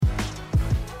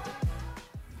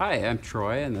Hi, I'm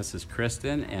Troy, and this is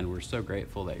Kristen, and we're so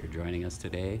grateful that you're joining us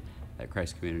today at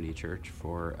Christ Community Church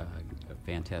for a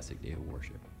fantastic day of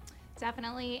worship.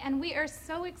 Definitely, and we are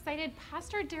so excited.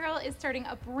 Pastor Daryl is starting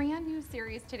a brand new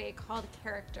series today called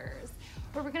Characters,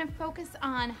 where we're going to focus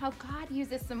on how God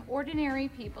uses some ordinary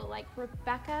people like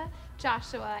Rebekah,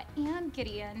 Joshua, and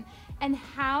Gideon, and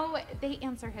how they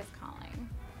answer his calling.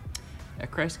 At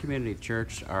Christ Community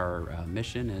Church, our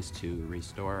mission is to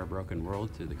restore our broken world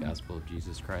through the gospel of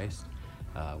Jesus Christ.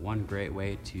 One great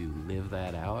way to live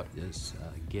that out is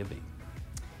giving.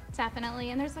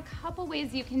 Definitely, and there's a couple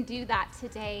ways you can do that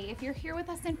today. If you're here with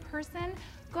us in person,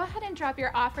 go ahead and drop your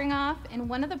offering off in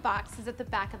one of the boxes at the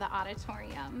back of the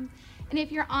auditorium. And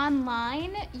if you're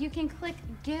online, you can click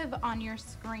Give on your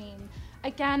screen.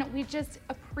 Again, we just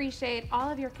appreciate all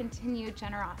of your continued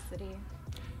generosity.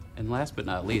 And last but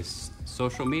not least,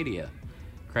 social media.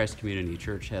 Christ Community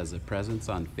Church has a presence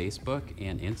on Facebook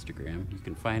and Instagram. You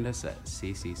can find us at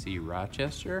CCC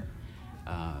Rochester.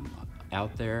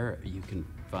 Out there, you can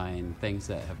find things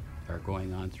that are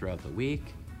going on throughout the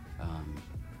week,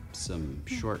 some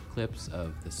short clips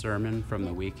of the sermon from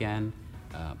the weekend,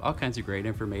 all kinds of great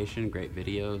information, great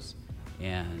videos,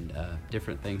 and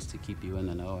different things to keep you in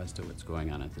the know as to what's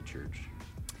going on at the church.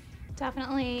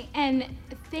 Definitely, and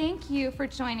thank you for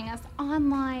joining us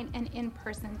online and in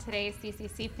person today,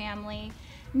 CCC family.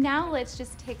 Now let's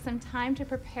just take some time to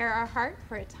prepare our heart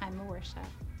for a time of worship.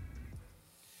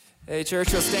 Hey,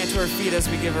 church, we'll stand to our feet as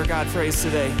we give our God praise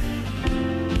today.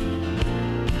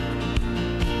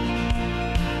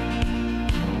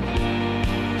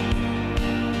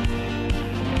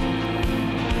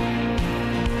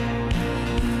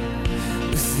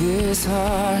 With this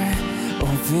heart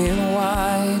open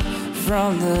wide,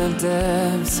 from the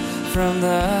depths, from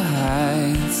the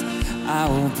heights, I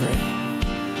will bring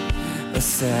a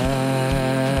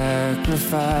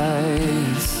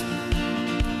sacrifice.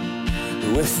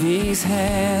 With these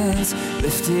hands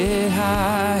lifted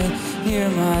high, hear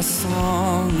my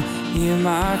song, hear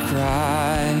my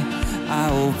cry.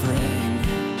 I will bring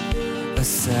a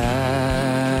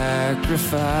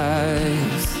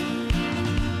sacrifice.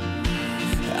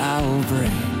 I will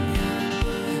bring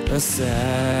a sacrifice.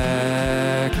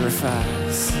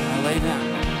 I lay down.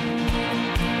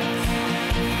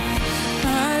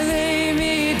 I lay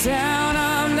me down,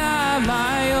 I'm not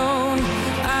my own.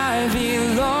 I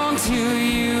belong to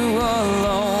you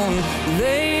alone.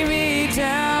 Lay me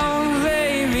down,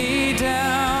 lay me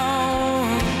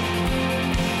down.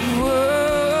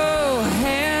 Whoa,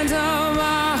 hand on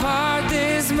my heart,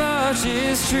 this much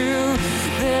is true.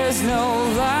 There's no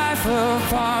life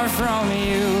apart from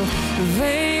you.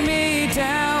 Lay me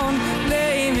down,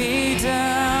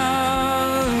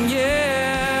 yeah.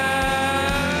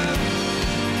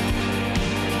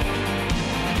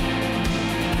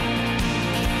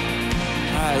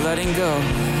 Alright, letting go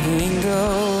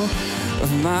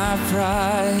of my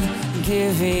pride,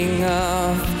 giving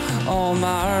up all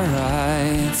my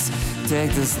rights.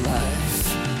 Take this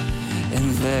life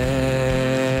and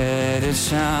let it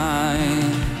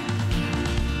shine.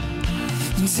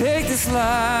 Take this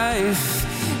life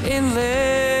and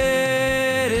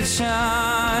let it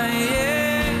shine,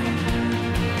 yeah.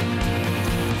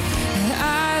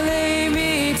 I lay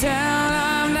me down,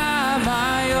 I'm not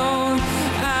my own.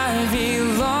 I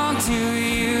belong to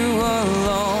you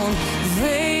alone.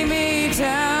 Lay me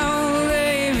down,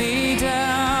 lay me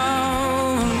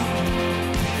down.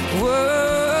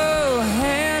 Whoa,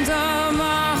 hand on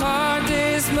my heart,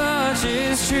 this much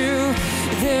is true.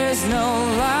 There's no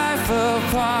life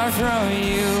apart from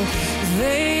you.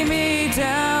 Lay me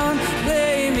down,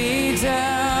 lay me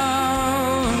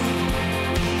down.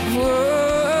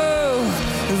 Whoa,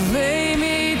 lay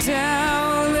me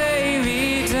down,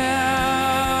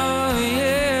 yeah.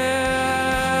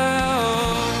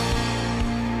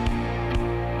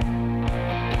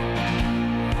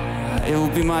 It will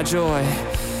be my joy,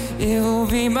 it will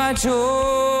be my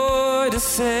joy to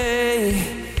say,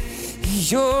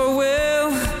 your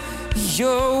will,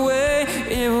 your way.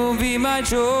 It will be my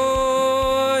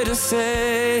joy to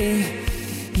say,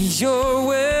 your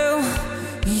will,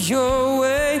 your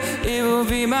way. It will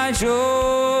be my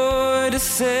joy to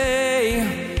say,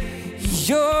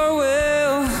 your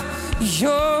will,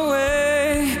 your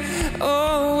way,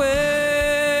 always.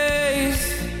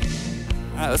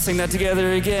 All right, let's sing that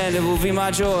together again. It will be my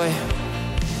joy.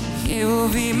 It will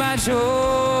be my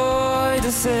joy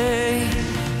to say,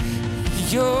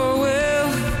 your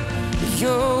will,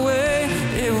 your way.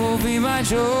 It will be my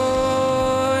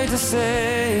joy to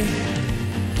say,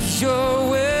 your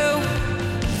will,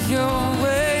 your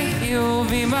way. It will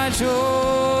be my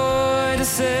joy to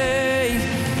say,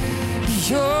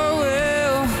 your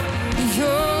will,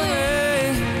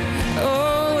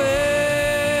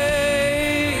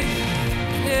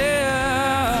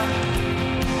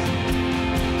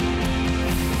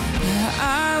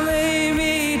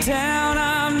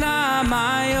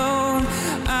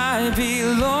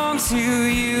 to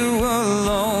you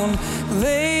alone.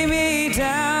 Lay me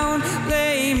down,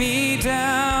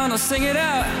 I'll sing it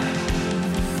out.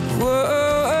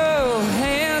 Whoa,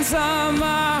 hands on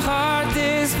my heart,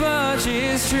 this much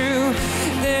is true.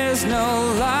 There's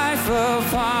no life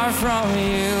apart from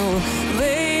you.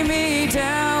 Lay me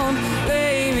down,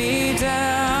 lay me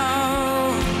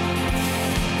down.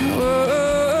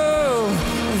 Whoa,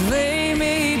 lay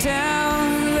me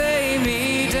down,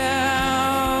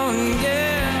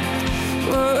 yeah.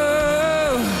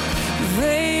 Whoa,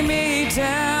 lay me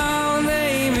down,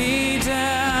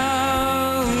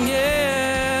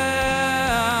 yeah.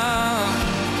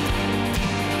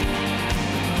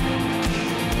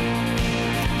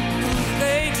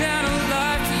 Lay down a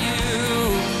life to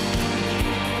you.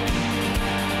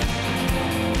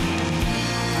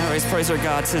 Alright, praise our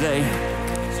God today.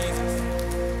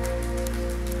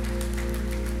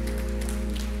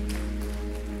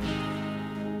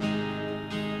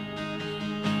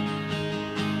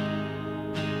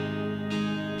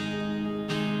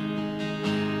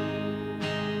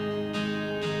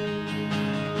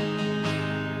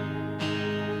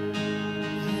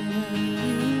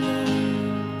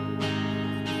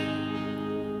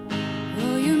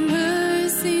 Oh, your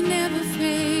mercy never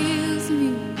fails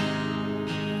me.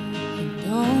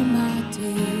 And all my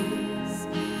days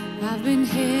I've been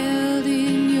held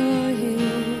in your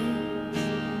hands.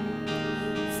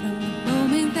 From the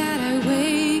moment that I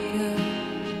wake up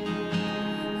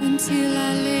until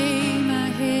I lay my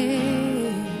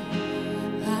head,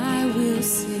 I will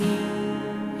sing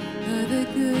of the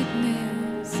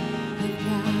goodness of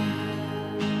God.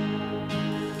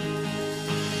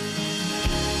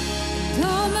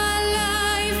 All my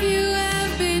life you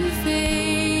have been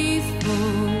faithful.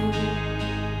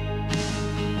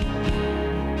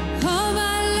 All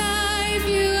my life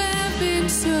you have been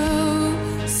so,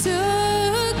 so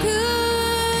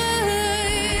good.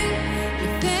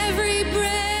 With every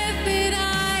breath that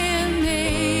I am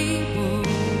able,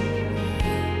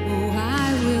 oh, I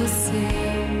will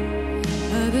sing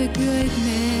of the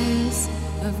goodness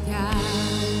of God.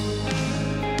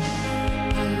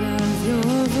 I love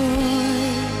your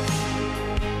voice.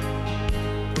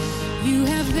 You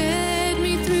have led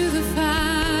me through the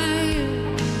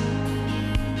fire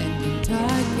and the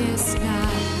darkest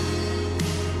night.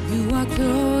 You are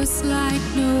close like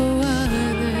no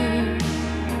other.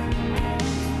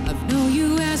 I've known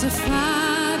you as a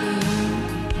father.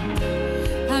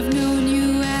 I've known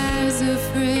you as a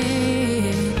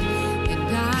friend,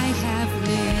 and I have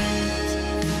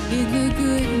lived in the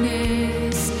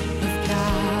goodness of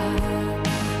God.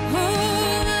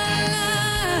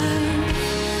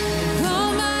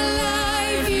 All my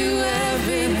life you have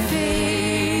been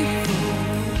faithful.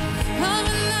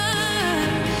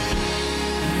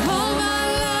 All my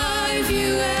life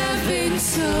you have been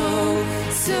so,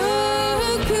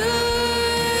 so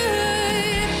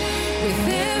good. With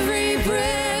every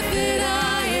breath that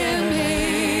I am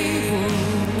able,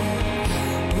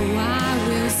 oh, I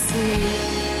will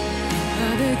sing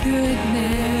of the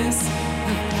goodness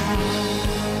of God.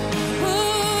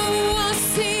 Oh, I'll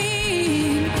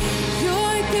sing.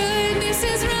 Your goodness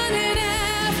is running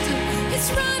after, it's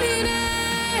running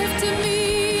after me,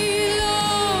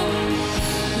 Lord.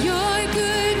 Your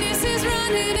goodness is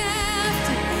running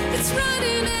after, it's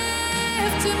running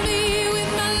after me.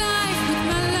 With my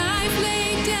life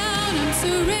laid down, I'm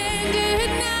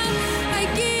surrendered now. I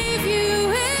give you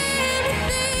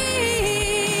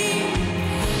everything.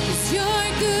 'Cause your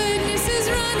goodness is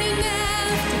running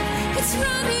after, it's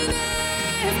running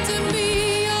after me.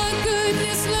 Your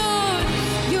goodness, Lord,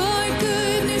 your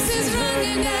goodness is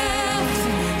running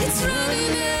after, it's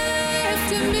running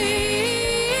after me.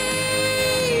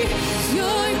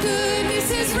 Your goodness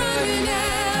is running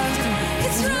after,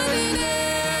 it's running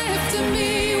after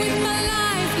me. With my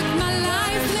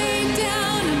life laid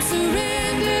down, I'm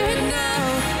surrendered now.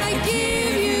 I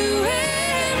give you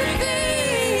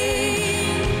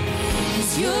everything.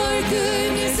 'Cause your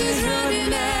goodness is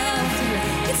running after,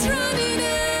 it's running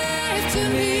after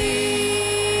me.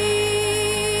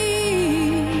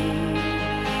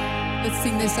 Let's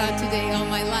sing this out today. All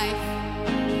my life.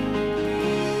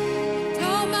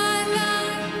 All my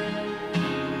life.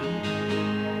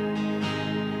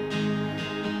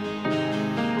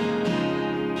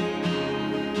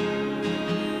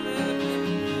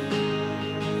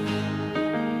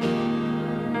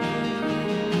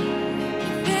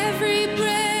 Every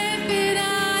breath that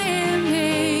I am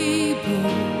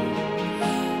able,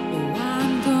 oh,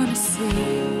 I'm gonna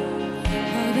sing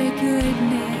of the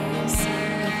goodness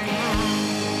of God.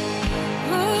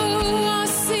 Oh,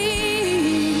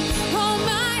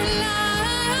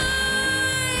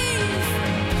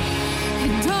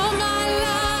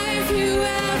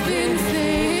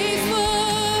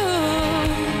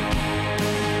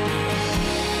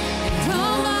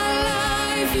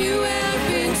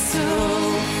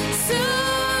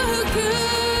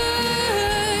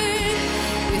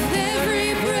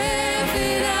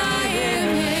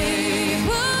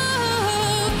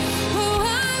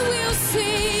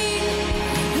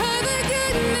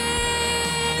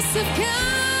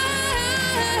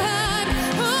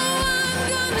 I'm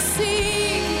gonna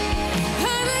sing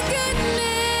of the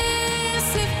goodness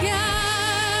of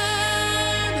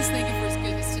God. Let's thank Him for His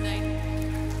goodness tonight.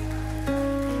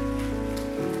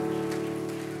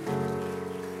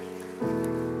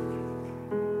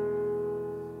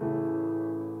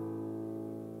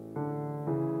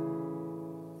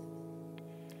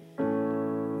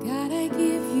 God, I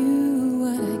give you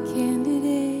what I can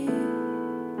today.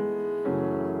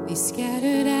 These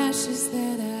scattered ashes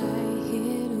that I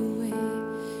hid away,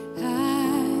 I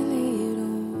lay it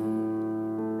all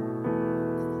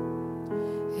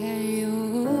at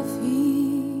your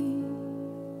feet.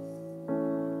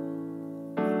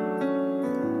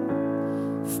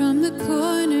 From the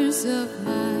corners of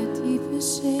my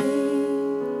deepest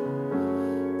shame,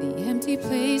 the empty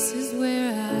places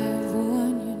where I've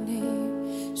worn your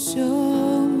name,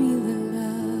 show me the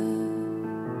love.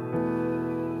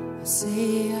 I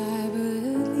say I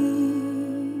believe.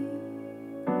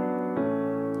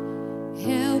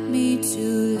 Help me to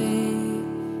lay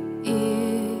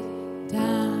it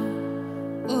down.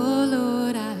 Oh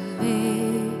Lord, I lay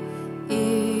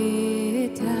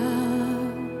it down.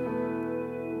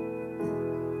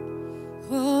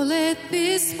 Oh, let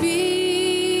this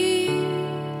be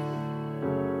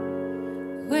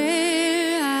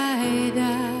where I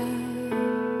die,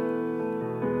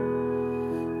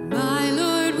 my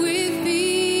Lord, with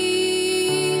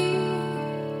Thee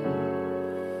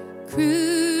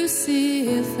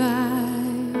crucified,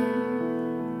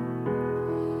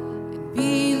 and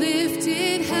be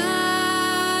lifted high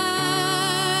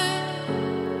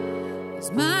as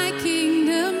my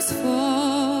kingdoms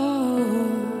fall,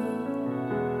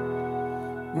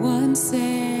 once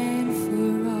and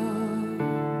for all,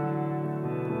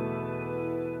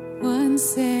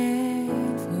 once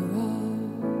and for all.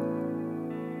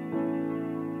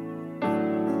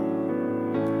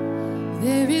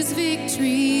 There is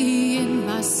victory in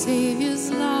my Savior's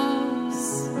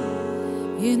loss,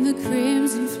 in the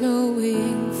crimson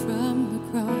flowing from the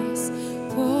cross.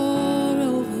 Pour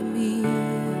over me,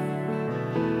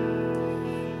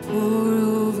 pour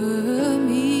over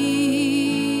me.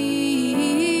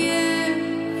 Yeah.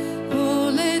 Oh,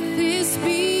 let this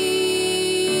be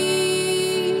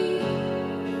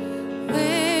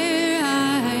where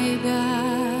I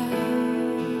die,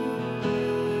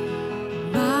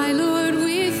 my Lord,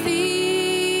 with Thee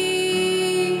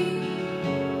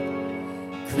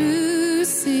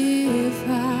crucified,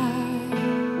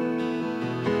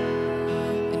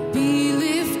 and be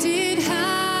lifted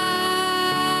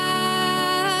high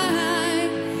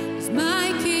as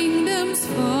my kingdoms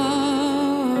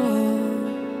fall,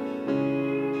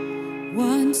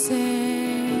 once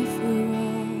and for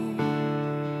all,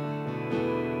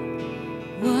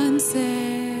 once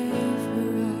and for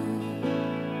all.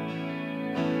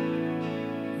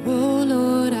 Oh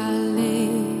Lord, I lay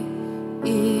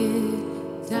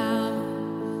it down.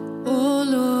 Oh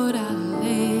Lord, I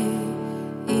lay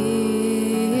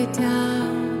it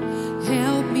down.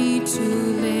 Help me to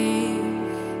lay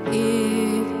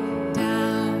it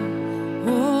down.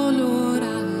 Oh Lord,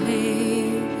 I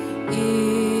lay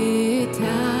it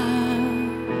down.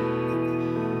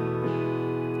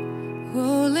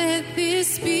 Oh, let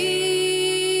this be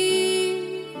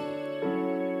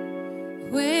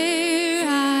where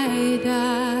I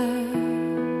die,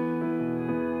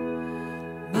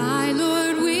 my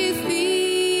Lord, with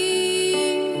Thee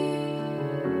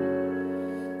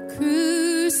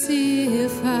crucified,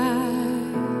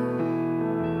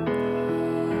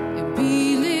 and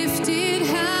be lifted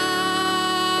high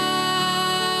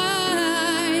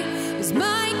as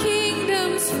my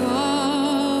kingdoms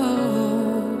fall,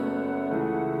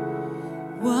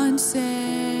 once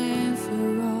and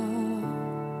for all,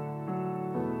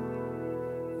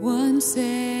 once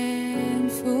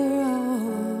and for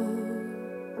all,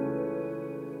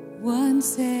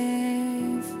 once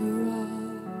and for all,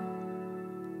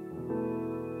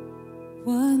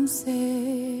 once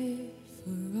and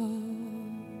for all.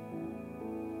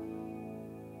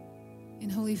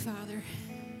 And Holy Father,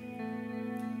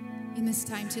 in this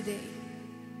time today,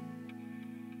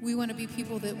 we want to be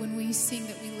people that when we sing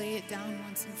that we lay it down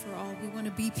once and for all. We want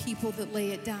to be people that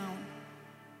lay it down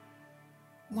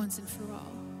once and for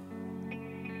all.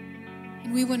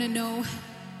 And we want to know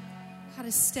how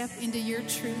to step into your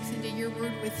truth, into your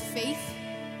word with faith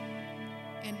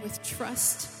and with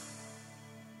trust,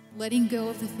 letting go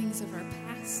of the things of our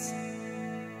past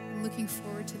and looking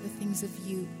forward to the things of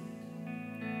you.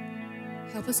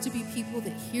 Help us to be people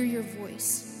that hear your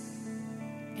voice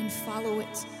and follow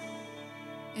it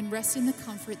and rest in the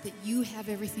comfort that you have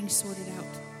everything sorted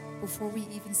out before we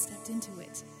even stepped into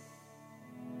it.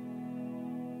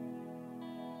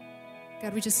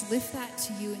 God, we just lift that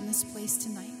to you in this place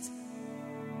tonight.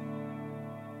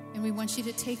 And we want you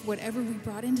to take whatever we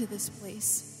brought into this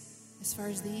place, as far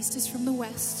as the east is from the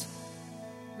west,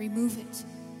 remove it,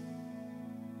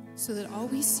 so that all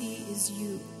we see is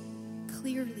you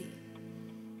clearly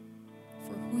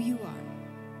for who you are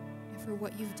and for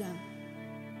what you've done.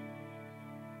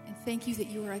 And thank you that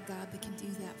you are a God that can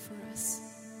do that for us.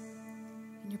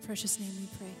 In your precious name we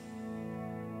pray.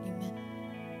 Amen.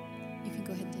 You can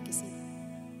go ahead and take a seat.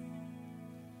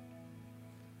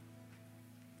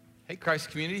 Hey, Christ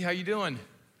community, how you doing?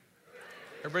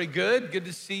 Everybody good? Good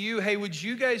to see you. Hey, would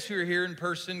you guys who are here in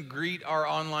person greet our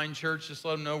online church? Just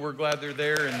let them know we're glad they're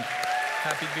there and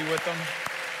happy to be with them.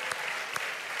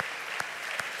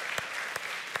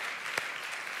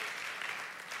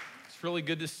 It's really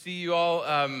good to see you all.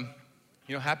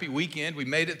 Happy weekend. We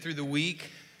made it through the week.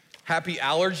 Happy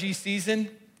allergy season.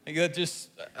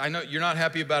 I know you're not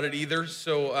happy about it either,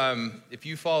 so if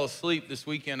you fall asleep this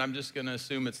weekend, I'm just going to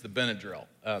assume it's the Benadryl.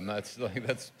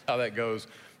 That's how that goes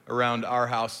around our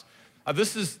house.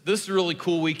 This is a really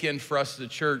cool weekend for us as a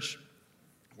church.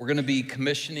 We're going to be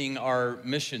commissioning our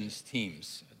missions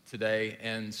teams today,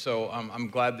 and so I'm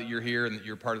glad that you're here and that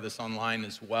you're part of this online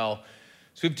as well.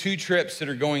 So we have 2 trips that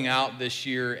are going out this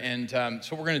year, and so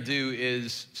what we're going to do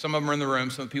is, some of them are in the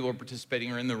room, some of the people who are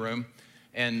participating are in the room.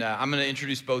 And I'm going to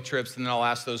introduce both trips, and then I'll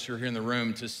ask those who are here in the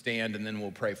room to stand, and then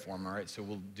we'll pray for them, all right? So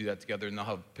we'll do that together, and they'll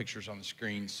have pictures on the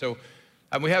screen. So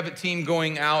we have a team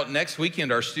going out next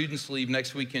weekend. Our students leave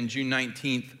next weekend, June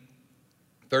 19th.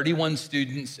 31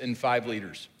 students and 5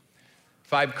 leaders.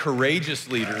 5 courageous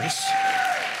leaders.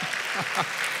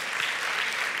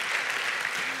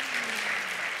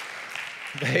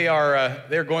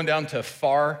 They're going down to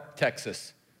Pharr,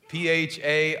 Texas.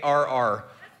 Pharr.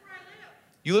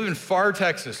 You live in Pharr,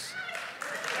 Texas.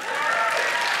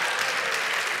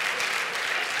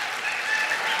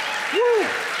 Woo.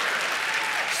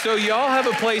 So y'all have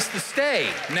a place to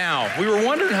stay. Now, we were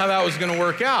wondering how that was going to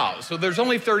work out. So there's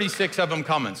only 36 of them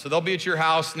coming. So they'll be at your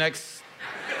house next.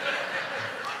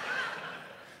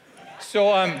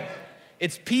 So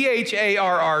it's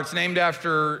Pharr. It's named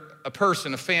after a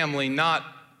person, a family, not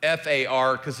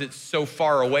FAR, because it's so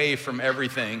far away from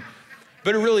everything.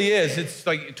 But it really is. It's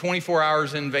like 24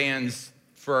 hours in vans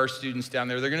for our students down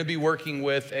there. They're going to be working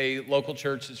with a local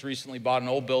church that's recently bought an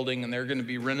old building, and they're going to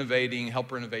be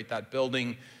help renovate that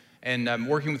building, and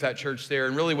working with that church there.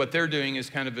 And really what they're doing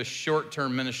is kind of a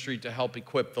short-term ministry to help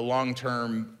equip the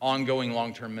ongoing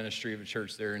long-term ministry of a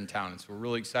church there in town. And so we're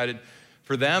really excited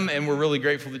for them, and we're really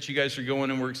grateful that you guys are going,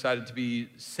 and we're excited to be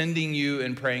sending you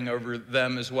and praying over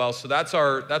them as well. So that's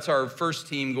our first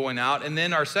team going out. And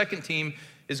then our second team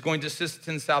is going to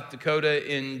Sisseton, South Dakota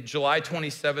in July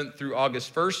 27th through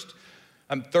August 1st.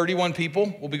 31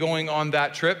 people will be going on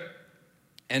that trip.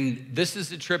 And this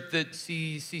is a trip that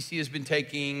CCC has been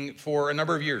taking for a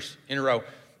number of years in a row.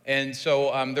 And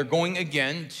so they're going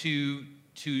again to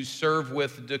serve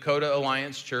with Dakota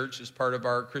Alliance Church as part of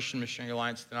our Christian Missionary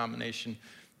Alliance denomination.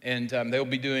 And they'll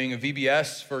be doing a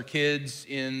VBS for kids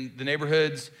in the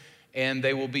neighborhoods, and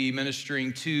they will be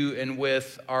ministering to and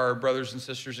with our brothers and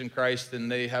sisters in Christ,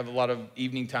 and they have a lot of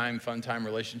evening time, fun time,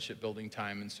 relationship building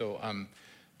time. And so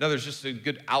there's just a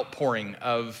good outpouring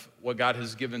of what God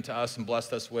has given to us and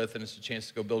blessed us with, and it's a chance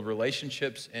to go build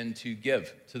relationships and to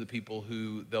give to the people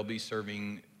who they'll be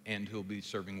serving and who will be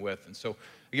serving with. And so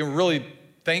again, we're really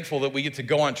thankful that we get to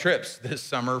go on trips this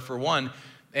summer, for one,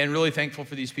 and really thankful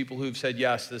for these people who've said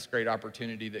yes to this great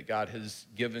opportunity that God has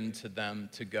given to them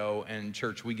to go. And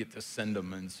church, we get to send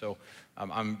them. And so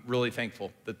I'm really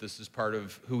thankful that this is part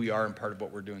of who we are and part of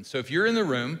what we're doing. So if you're in the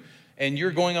room and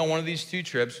you're going on one of these 2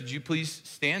 trips, would you please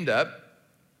stand up?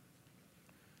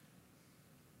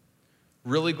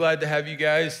 Really glad to have you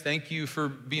guys. Thank you for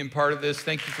being part of this.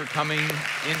 Thank you for coming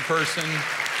in person.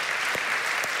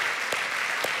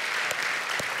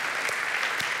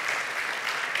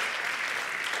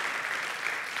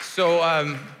 So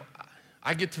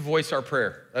I get to voice our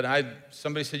prayer. And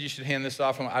somebody said you should hand this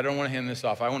off. I don't want to hand this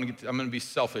off. I'm going to be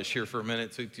selfish here for a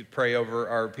minute to pray over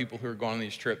our people who are going on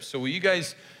these trips. So will you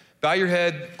guys bow your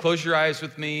head, close your eyes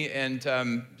with me, and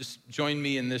just join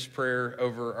me in this prayer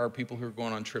over our people who are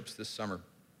going on trips this summer.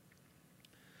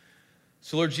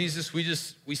 So Lord Jesus, we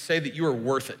say that you are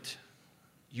worth it.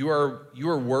 You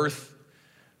are worth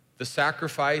the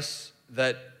sacrifice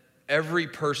that every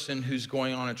person who's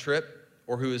going on a trip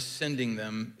or who is sending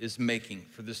them is making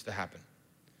for this to happen.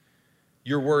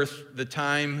 You're worth the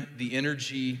time, the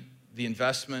energy, the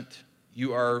investment.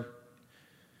 You are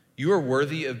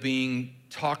worthy of being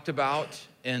talked about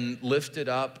and lifted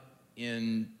up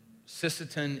in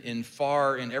Sisseton, in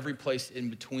Pharr, in every place in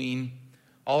between.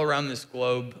 all around this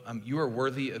globe. You are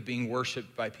worthy of being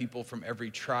worshiped by people from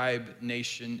every tribe,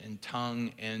 nation, and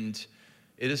tongue, and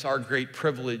it is our great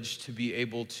privilege to be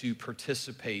able to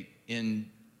participate in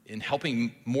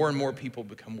helping more and more people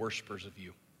become worshipers of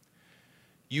you.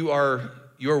 You are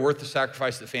worth the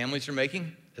sacrifice that families are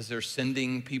making as they're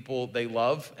sending people they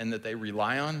love and that they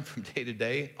rely on from day to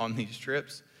day on these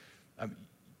trips.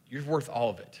 You're worth all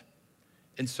of it.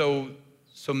 And so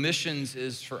missions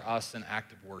is for us an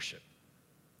act of worship.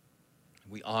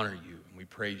 We honor you and we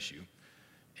praise you.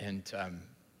 And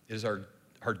it is our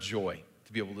joy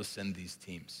to be able to send these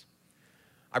teams.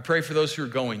 I pray for those who are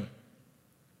going.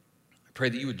 I pray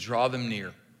that you would draw them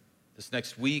near this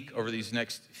next week, over these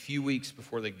next few weeks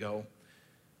before they go.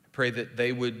 I pray that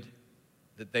they would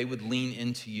lean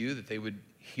into you, that they would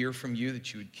hear from you,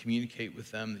 that you would communicate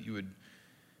with them, that you would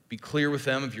be clear with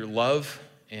them of your love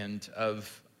and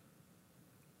of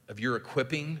your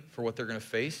equipping for what they're going to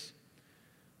face.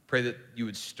 Pray that you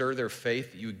would stir their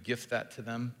faith, that you would gift that to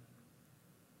them,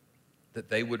 that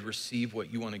they would receive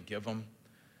what you want to give them,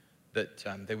 that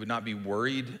they would not be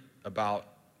worried about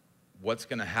what's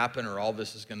going to happen or all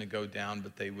this is going to go down,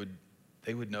 but they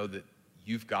would know that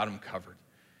you've got them covered,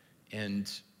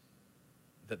 and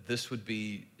that this would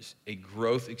be a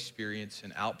growth experience,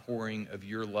 an outpouring of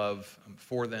your love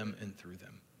for them and through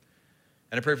them.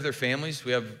 And I pray for their families.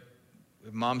 We have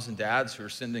moms and dads who are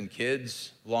sending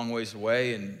kids a long ways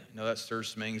away, and I know that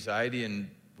stirs some anxiety, and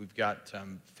we've got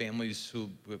families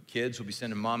with kids who will be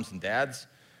sending moms and dads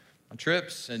on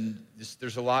trips, and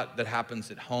there's a lot that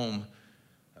happens at home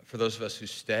for those of us who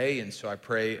stay, and so I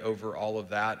pray over all of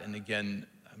that. And again,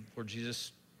 Lord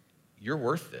Jesus, you're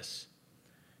worth this.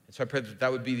 And so I pray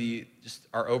that would be just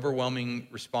our overwhelming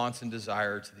response and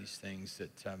desire to these things,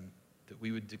 that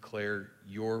we would declare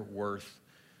your worth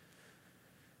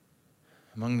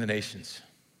among the nations,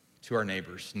 to our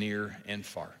neighbors, near and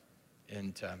far.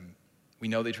 And we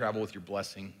know they travel with your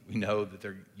blessing. We know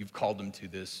that you've called them to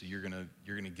this, so you're gonna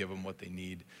give them what they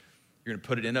need. You're gonna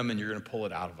put it in them, and you're gonna pull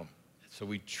it out of them. So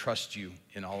we trust you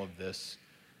in all of this.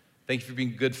 Thank you for being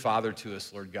a good father to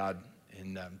us, Lord God,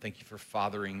 and thank you for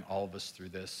fathering all of us through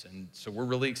this. And so we're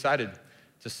really excited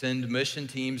to send mission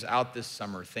teams out this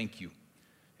summer. Thank you.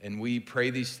 And we pray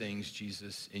these things,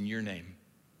 Jesus, in your name.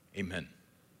 Amen.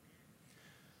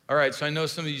 All right, so I know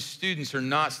some of you students are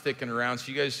not sticking around.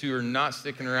 So you guys who are not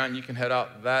sticking around, you can head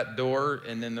out that door.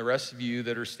 And then the rest of you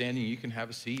that are standing, you can have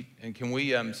a seat. And can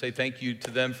we say thank you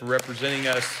to them for representing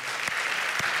us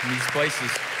in these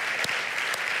places.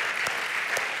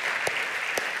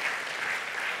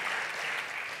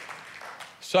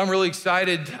 So I'm really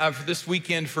excited for this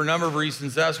weekend for a number of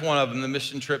reasons. That's one of them. The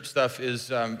mission trip stuff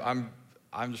is, I'm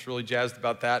just really jazzed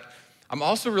about that. I'm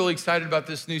also really excited about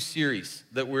this new series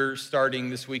that we're starting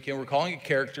this weekend. We're calling it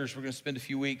Characters. We're going to spend a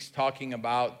few weeks talking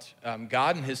about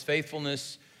God and his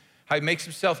faithfulness, how he makes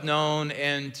himself known,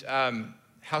 and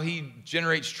how he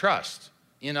generates trust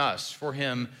in us for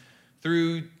him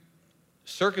through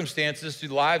circumstances, through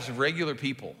the lives of regular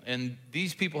people. And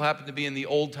these people happen to be in the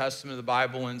Old Testament of the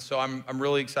Bible, and so I'm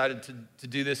really excited to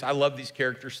do this. I love these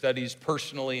character studies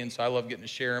personally, and so I love getting to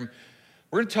share them.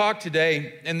 We're going to talk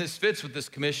today, and this fits with this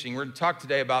commissioning, we're going to talk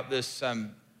today about this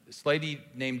lady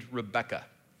named Rebekah.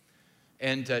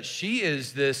 And she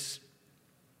is this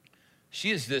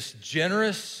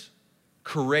generous,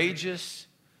 courageous,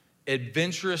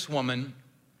 adventurous woman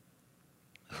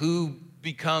who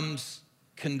becomes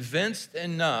convinced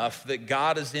enough that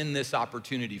God is in this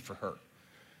opportunity for her.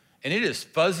 And it is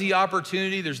fuzzy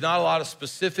opportunity. There's not a lot of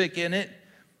specific in it.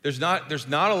 There's not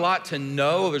a lot to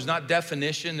know. There's not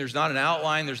definition. There's not an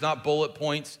outline. There's not bullet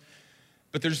points.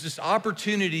 But there's this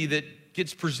opportunity that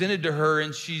gets presented to her,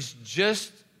 and she's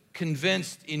just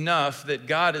convinced enough that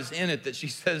God is in it that she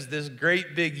says this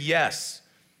great big yes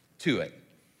to it.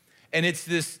 And it's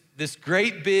this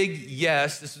great big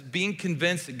yes, this is being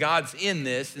convinced that God's in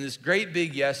this, and this great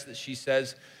big yes that she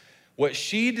says, what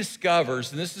she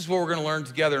discovers, and this is what we're gonna learn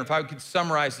together, and if I could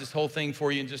summarize this whole thing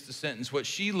for you in just a sentence, what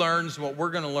she learns, what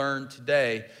we're gonna learn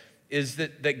today is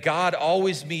that God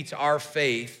always meets our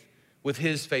faith with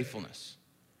his faithfulness.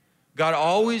 God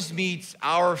always meets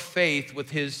our faith with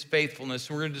his faithfulness.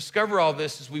 And we're gonna discover all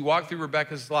this as we walk through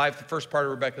Rebekah's life, the first part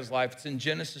of Rebekah's life. It's in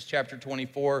Genesis chapter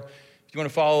 24. If you want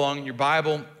to follow along in your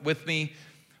Bible with me,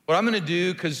 what I'm going to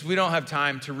do, because we don't have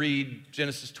time to read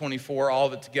Genesis 24, all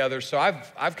of it together, so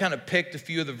I've kind of picked a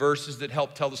few of the verses that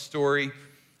help tell the story.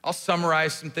 I'll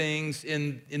summarize some things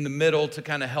in the middle to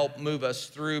kind of help move us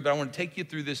through, but I want to take you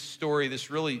through this story, this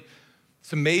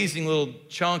amazing little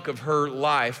chunk of her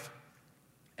life,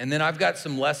 and then I've got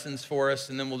some lessons for us,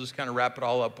 and then we'll just kind of wrap it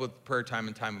all up with prayer time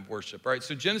and time of worship. All right,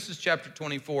 so Genesis chapter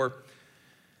 24.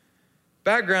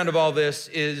 Background of all this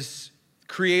is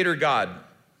Creator God.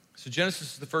 So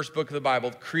Genesis is the first book of the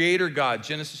Bible. Creator God,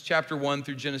 Genesis chapter 1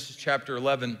 through Genesis chapter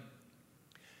 11.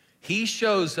 He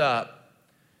shows up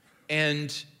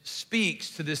and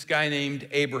speaks to this guy named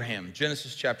Abraham,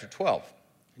 Genesis chapter 12.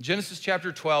 Genesis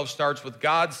chapter 12 starts with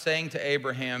God saying to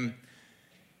Abraham,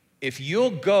 if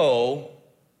you'll go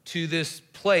to this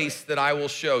place that I will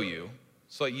show you,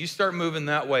 so you start moving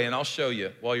that way and I'll show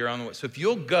you while you're on the way. So if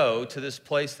you'll go to this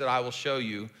place that I will show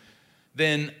you,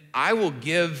 then I will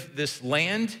give this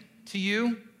land to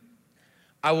you.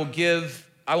 I will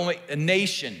make a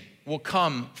nation will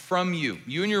come from you.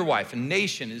 You and your wife, a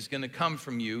nation is going to come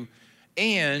from you.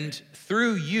 And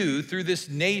through you, through this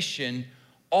nation,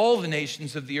 all the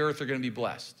nations of the earth are going to be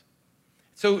blessed.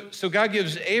 So God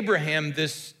gives Abraham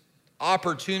this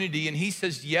opportunity and he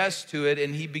says yes to it,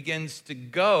 and he begins to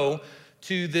go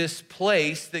to this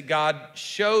place that God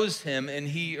shows him, and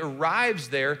he arrives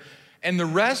there. And the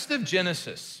rest of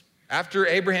Genesis, after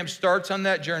Abraham starts on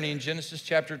that journey in Genesis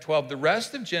chapter 12, the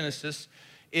rest of Genesis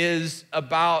is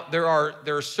about, there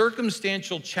are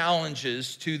circumstantial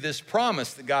challenges to this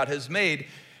promise that God has made.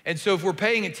 And so if we're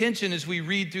paying attention as we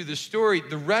read through the story,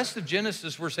 the rest of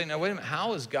Genesis, we're saying, now wait a minute,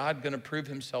 how is God going to prove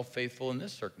himself faithful in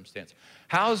this circumstance?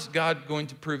 How is God going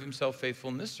to prove himself faithful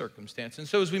in this circumstance? And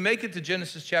so as we make it to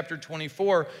Genesis chapter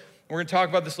 24, we're going to talk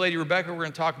about this lady, Rebekah, we're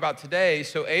going to talk about today.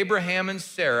 So Abraham and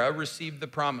Sarah received the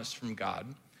promise from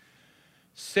God.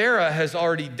 Sarah has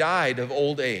already died of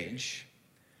old age,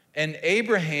 and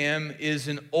Abraham is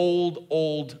an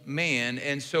old man.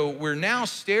 And so we're now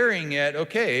staring at,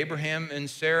 okay, Abraham and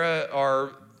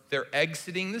Sarah they're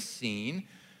exiting the scene.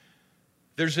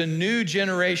 There's a new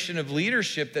generation of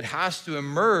leadership that has to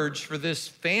emerge for this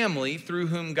family through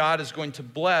whom God is going to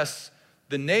bless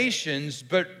the nations.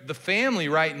 But the family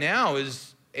right now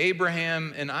is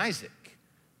Abraham and Isaac,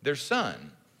 their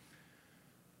son.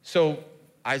 So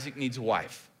Isaac needs a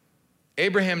wife.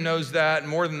 Abraham knows that,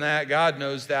 and more than that, God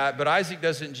knows that, but Isaac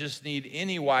doesn't just need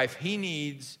any wife. He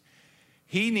needs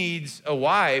a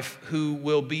wife who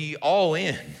will be all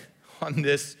in on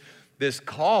this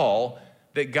call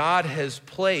that God has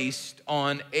placed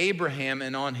on Abraham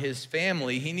and on his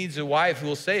family. He needs a wife who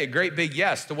will say a great big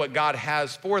yes to what God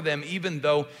has for them, even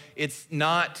though it's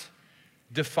not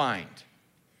defined.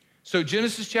 So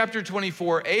Genesis chapter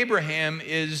 24, Abraham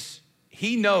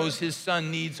he knows his son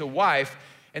needs a wife,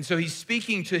 and so he's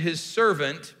speaking to his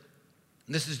servant.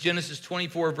 This is Genesis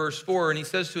 24, verse 4, and he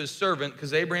says to his servant,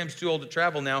 because Abraham's too old to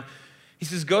travel now, he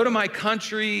says, go to my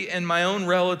country and my own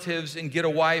relatives and get a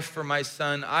wife for my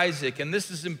son Isaac. And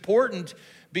this is important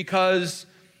because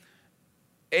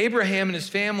Abraham and his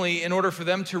family, in order for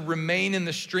them to remain in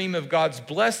the stream of God's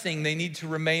blessing, they need to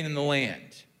remain in the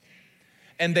land.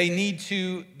 And they need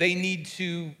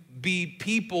to be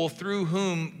people through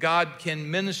whom God can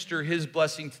minister his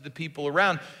blessing to the people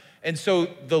around. And so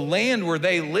the land where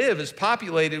they live is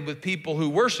populated with people who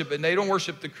worship, and they don't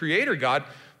worship the Creator God.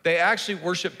 They actually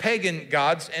worship pagan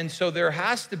gods. And so there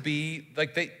has to be,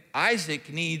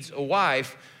 Isaac needs a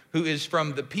wife who is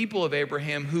from the people of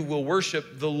Abraham who will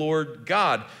worship the Lord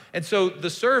God. And so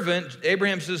the servant,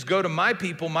 Abraham says, go to my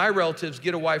people, my relatives,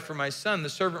 get a wife for my son. The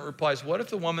servant replies, what if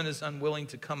the woman is unwilling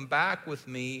to come back with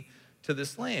me to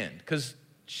this land? Because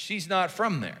she's not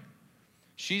from there.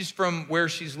 She's from where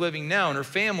she's living now, and her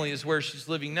family is where she's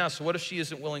living now. So what if she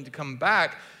isn't willing to come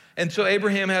back? And so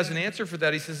Abraham has an answer for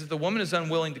that. He says, if the woman is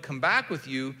unwilling to come back with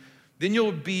you, then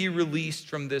you'll be released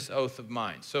from this oath of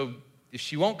mine. So if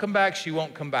she won't come back, she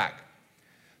won't come back.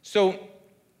 So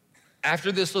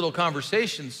after this little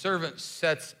conversation, the servant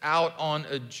sets out on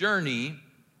a journey,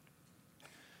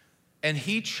 and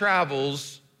he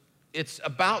travels, it's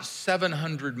about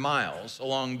 700 miles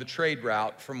along the trade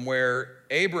route from where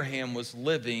Abraham was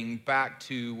living back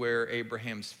to where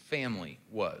Abraham's family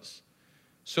was.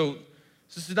 So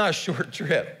this is not a short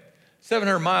trip.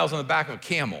 700 miles on the back of a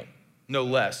camel, no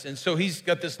less. And so he's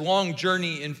got this long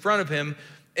journey in front of him.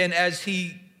 And as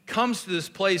he comes to this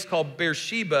place called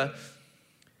Beersheba,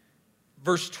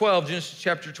 verse 12, Genesis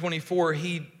chapter 24,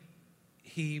 he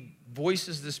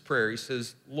voices this prayer. He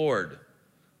says, Lord,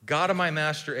 God of my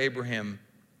master Abraham,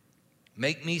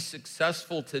 make me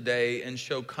successful today and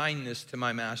show kindness to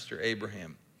my master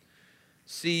Abraham.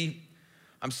 See,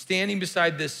 I'm standing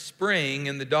beside this spring,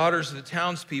 and the daughters of the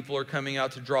townspeople are coming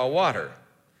out to draw water.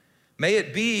 May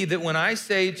it be that when I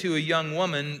say to a young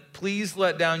woman, please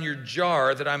let down your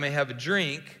jar that I may have a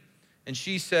drink, and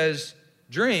she says,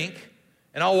 drink,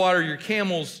 and I'll water your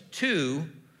camels too,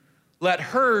 let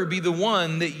her be the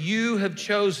one that you have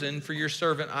chosen for your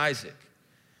servant Isaac.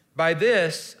 By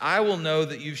this, I will know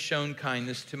that you've shown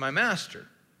kindness to my master.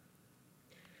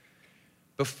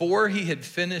 Before he had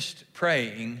finished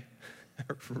praying,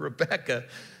 Rebekah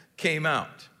came out.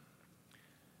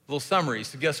 A little summary.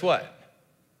 So guess what?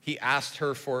 He asked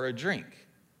her for a drink.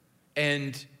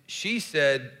 And she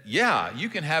said, yeah, you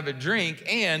can have a drink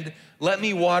and let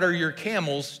me water your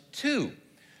camels too.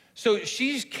 So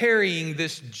she's carrying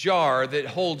this jar that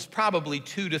holds probably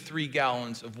 2 to 3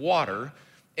 gallons of water.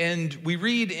 And we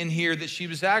read in here that she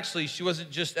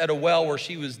wasn't just at a well where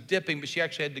she was dipping, but she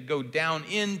actually had to go down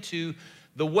into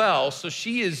the well. So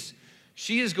she is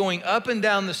going up and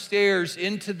down the stairs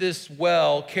into this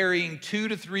well, carrying 2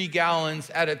 to 3 gallons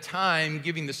at a time,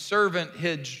 giving the servant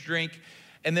his drink.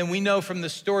 And then we know from the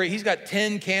story, he's got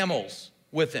 10 camels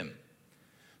with him.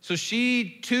 So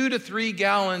she, 2 to 3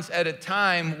 gallons at a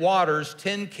time, waters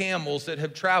 10 camels that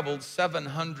have traveled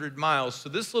 700 miles. So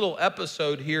this little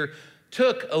episode here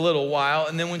took a little while.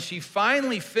 And then when she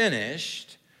finally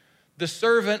finished, the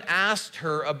servant asked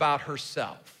her about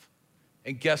herself.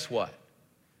 And guess what?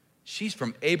 She's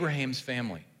from Abraham's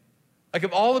family. Like,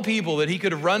 of all the people that he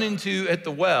could have run into at the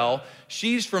well,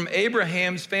 she's from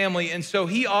Abraham's family. And so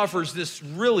he offers this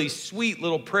really sweet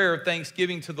little prayer of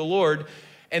thanksgiving to the Lord.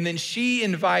 And then she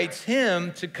invites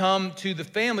him to come to the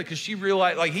family because she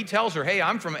realized, like, he tells her, hey,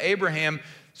 I'm from Abraham's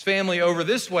family over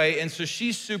this way. And so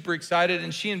she's super excited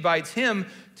and she invites him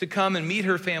to come and meet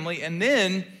her family. And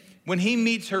then when he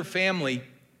meets her family,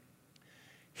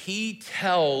 he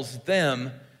tells them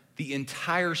the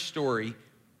entire story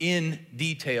in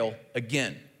detail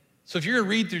again. So if you're gonna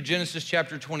read through Genesis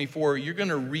chapter 24, you're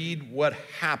gonna read what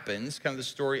happens, kind of the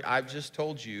story I've just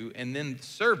told you, and then the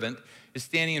servant is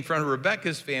standing in front of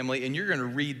Rebekah's family, and you're gonna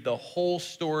read the whole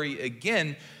story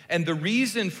again. And the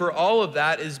reason for all of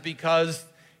that is because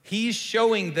he's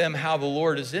showing them how the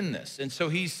Lord is in this. And so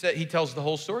he tells the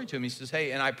whole story to him. He says,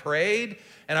 hey, and I prayed,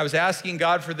 and I was asking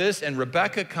God for this, and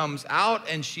Rebekah comes out,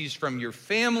 and she's from your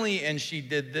family, and she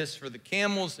did this for the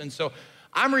camels. And so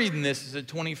I'm reading this as a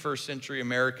 21st century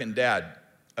American dad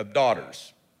of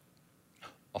daughters.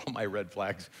 All my red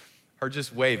flags are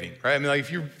just waving, right? I mean, like,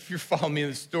 if you're following me in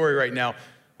the story right now,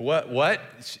 what?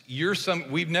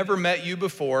 We've never met you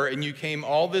before, and you came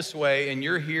all this way, and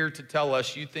you're here to tell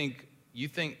us you think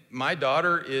my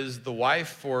daughter is the wife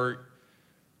for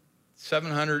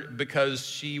 700 because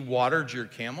she watered your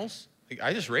camels? Like,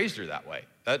 I just raised her that way.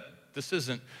 This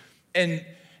isn't, and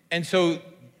so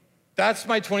that's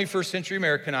my 21st century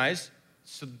Americanized.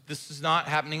 So this is not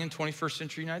happening in 21st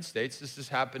century United States. This is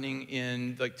happening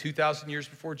in like 2,000 years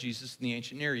before Jesus in the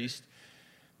ancient Near East.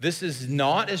 This is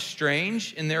not as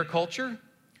strange in their culture.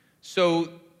 So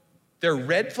their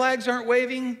red flags aren't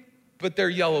waving, but their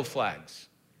yellow flags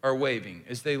are waving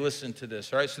as they listen to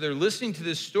this, all right? So they're listening to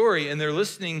this story, and they're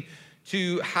listening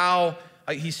to how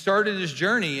he started his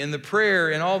journey and the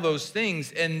prayer and all those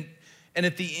things. And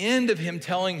at the end of him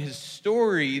telling his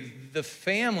story, the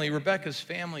family, Rebekah's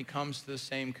family, comes to the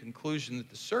same conclusion that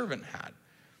the servant had.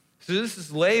 So this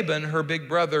is Laban, her big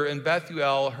brother, and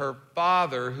Bethuel, her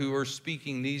father, who are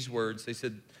speaking these words. They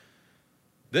said,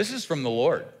 this is from the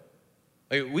Lord.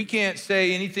 Like, we can't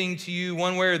say anything to you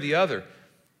one way or the other.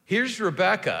 Here's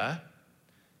Rebekah.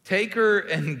 Take her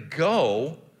and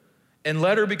go and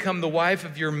let her become the wife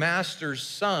of your master's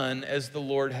son as the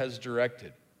Lord has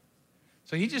directed.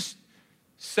 So he just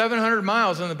 700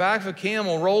 miles on the back of a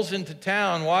camel, rolls into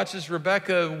town, watches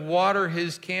Rebekah water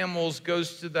his camels,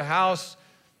 goes to the house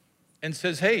and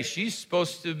says, hey, she's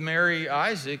supposed to marry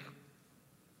Isaac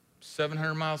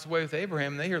 700 miles away with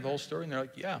Abraham. And they hear the whole story and they're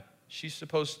like, yeah, she's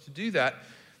supposed to do that.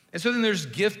 And so then there's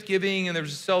gift giving and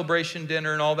there's a celebration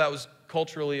dinner and all that was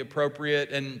culturally appropriate.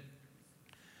 And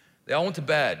they all went to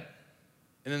bed.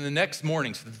 And then the next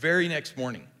morning, so the very next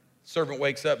morning, the servant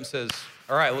wakes up and says,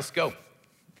 all right, let's go.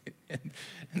 And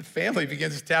the family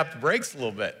begins to tap the brakes a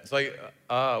little bit. It's like,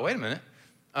 wait a minute.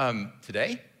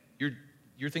 Today?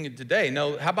 You're thinking today?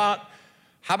 No, how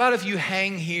about if you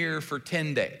hang here for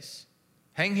 10 days?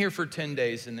 Hang here for 10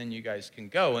 days and then you guys can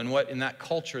go. And what in that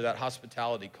culture, that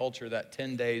hospitality culture, that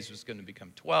 10 days was going to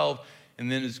become 12,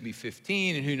 and then it's going to be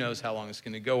 15, and who knows how long it's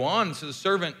going to go on. And so the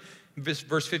servant,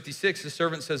 verse 56, the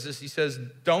servant says this, he says,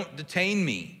 don't detain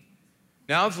me.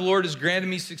 Now if the Lord has granted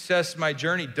me success in my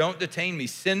journey, don't detain me.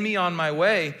 Send me on my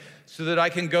way so that I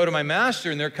can go to my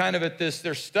master. And they're kind of at this,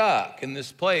 they're stuck in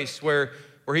this place where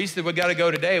he said, we got to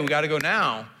go today, we got to go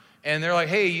now. And they're like,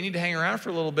 hey, you need to hang around for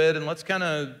a little bit and let's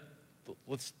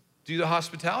do the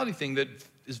hospitality thing that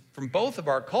is from both of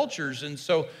our cultures. And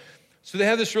so they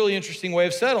have this really interesting way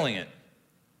of settling it.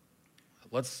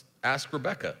 Let's ask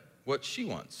Rebekah what she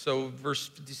wants. So verse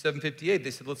 57, 58,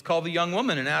 they said, let's call the young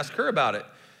woman and ask her about it.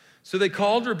 So they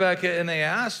called Rebekah and they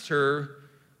asked her,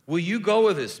 will you go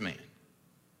with this man?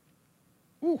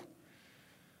 Ooh.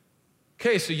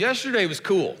 Okay, so yesterday was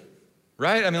cool,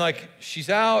 right? I mean, like, she's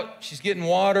out, she's getting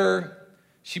water,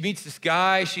 she meets this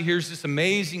guy, she hears this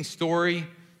amazing story,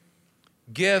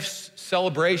 gifts,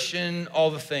 celebration,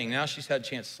 all the thing. Now she's had a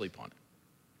chance to sleep on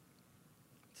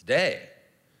it. Today,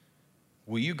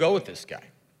 will you go with this guy?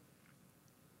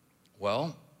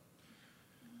 Well,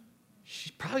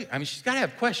 she's got to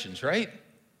have questions, right?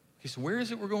 Okay, so where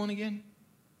is it we're going again?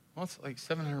 Well, it's like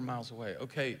 700 miles away.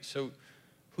 Okay, so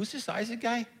who's this Isaac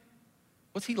guy?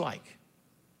 What's he like?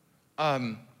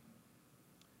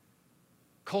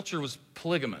 Culture was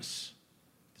polygamous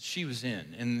that she was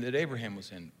in and that Abraham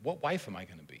was in. What wife am I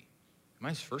going to be? Am I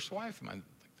his first wife? Am I like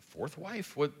the fourth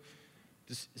wife?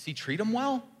 Does he treat him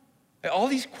well? All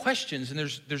these questions, and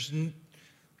there's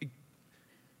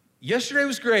yesterday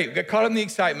was great. We got caught up in the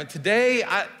excitement. Today,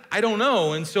 I don't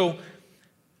know. And so,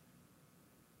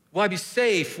 will I be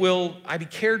safe? Will I be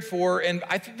cared for? And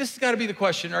I think this has got to be the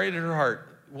question right in her heart.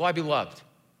 Will I be loved?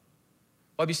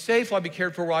 Will I be safe? Will I be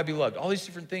cared for? Will I be loved? All these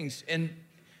different things. And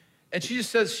she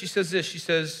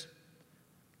says,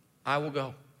 I will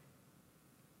go.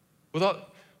 With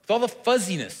all the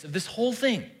fuzziness of this whole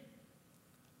thing,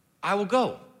 I will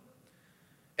go.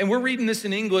 And we're reading this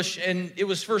in English, and it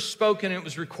was first spoken, and it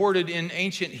was recorded in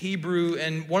ancient Hebrew.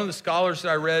 And one of the scholars that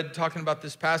I read talking about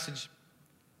this passage,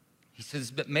 he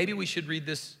says, but maybe we should read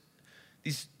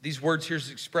these words here as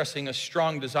expressing a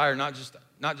strong desire, not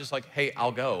just like, hey,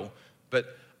 I'll go,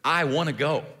 but I want to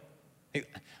go.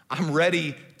 I'm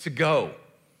ready to go.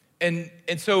 And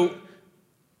so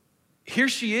here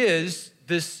she is,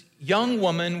 this young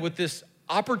woman with this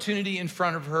opportunity in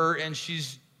front of her, and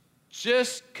she's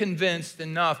just convinced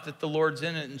enough that the Lord's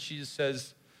in it, and she just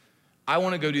says, I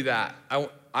want to go do that.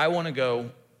 I want to go.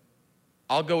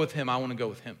 I'll go with him. I want to go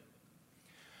with him.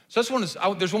 So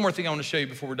there's one more thing I want to show you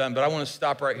before we're done, but I want to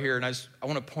stop right here, and I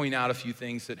want to point out a few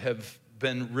things that have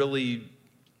been really,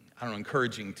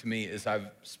 encouraging to me as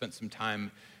I've spent some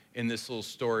time in this little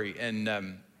story. And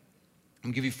I'm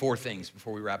going to give you 4 things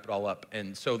before we wrap it all up.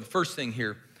 And so the first thing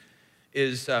here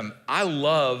is I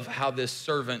love how this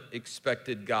servant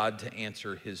expected God to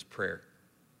answer his prayer.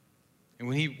 And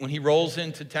when he rolls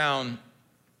into town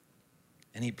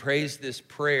and he prays this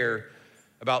prayer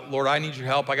about, Lord, I need your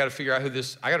help. I got to figure out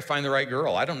I got to find the right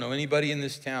girl. I don't know anybody in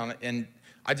this town. And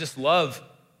I just love,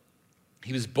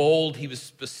 he was bold, he was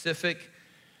specific,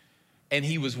 and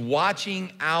he was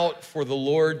watching out for the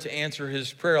Lord to answer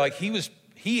his prayer. Like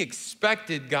he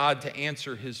expected God to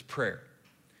answer his prayer.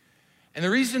 And the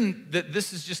reason that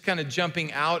this is just kind of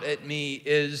jumping out at me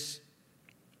is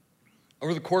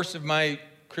over the course of my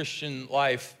Christian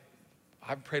life,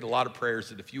 I've prayed a lot of prayers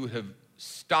that if you would have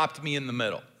stopped me in the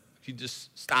middle, if you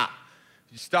just stop,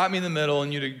 if you stopped me in the middle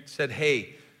and you'd have said,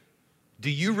 hey, do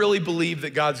you really believe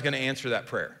that God's going to answer that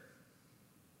prayer?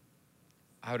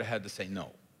 I would have had to say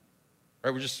no.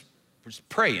 Right? We're just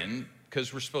praying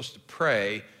because we're supposed to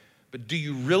pray. But do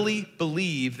you really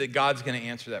believe that God's going to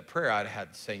answer that prayer? I'd have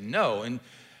had to say no.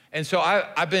 And so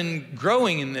I've been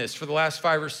growing in this for the last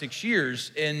 5 or 6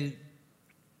 years, and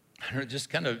it just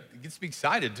kind of gets me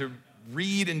excited to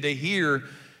read and to hear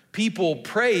people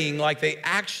praying like they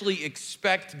actually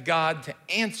expect God to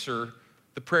answer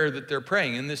the prayer that they're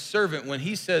praying. And this servant, when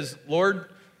he says,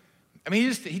 Lord,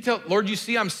 Lord, you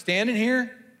see I'm standing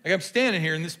here? Like I'm standing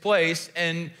here in this place,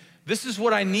 and this is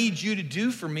what I need you to do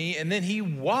for me. And then he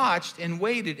watched and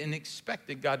waited and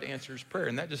expected God to answer his prayer.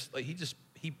 And that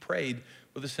he prayed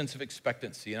with a sense of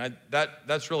expectancy. And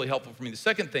that's really helpful for me. The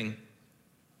second thing,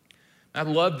 I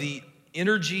love the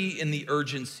energy and the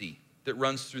urgency that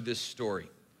runs through this story.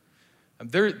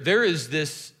 There is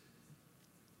this,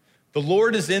 the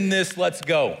Lord is in this, let's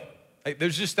go. Like,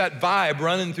 there's just that vibe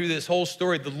running through this whole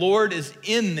story. The Lord is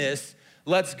in this,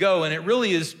 let's go. And it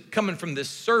really is coming from this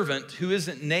servant who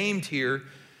isn't named here,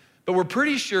 but we're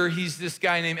pretty sure he's this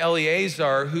guy named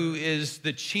Eleazar, who is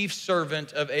the chief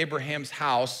servant of Abraham's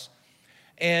house.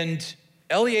 And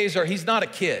Eleazar, he's not a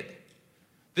kid.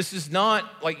 This is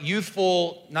not like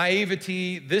youthful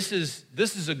naivety. This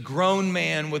is a grown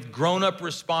man with grown-up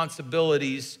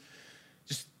responsibilities,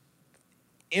 just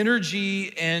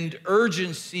energy and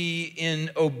urgency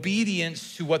in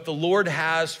obedience to what the Lord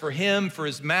has for him, for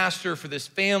his master, for this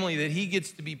family that he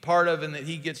gets to be part of and that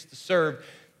he gets to serve.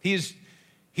 He's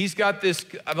got this,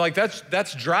 I'm like,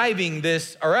 that's driving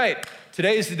this, all right,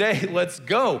 today's the day, let's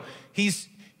go.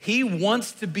 He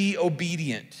wants to be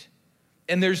obedient.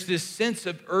 And there's this sense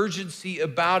of urgency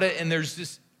about it, and there's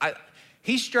this,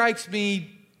 he strikes me,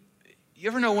 you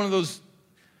ever know one of those,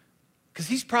 because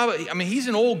he's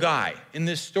an old guy in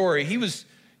this story. He was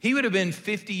He would have been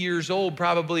 50 years old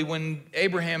probably when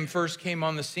Abraham first came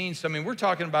on the scene. So, I mean, we're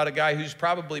talking about a guy who's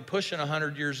probably pushing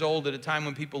 100 years old at a time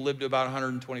when people lived to about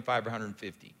 125 or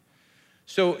 150.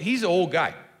 So he's an old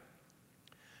guy.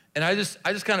 And I just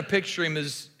kind of picture him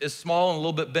as small and a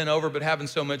little bit bent over, but having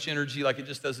so much energy, like it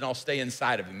just doesn't all stay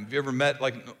inside of him. Have you ever met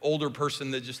like an older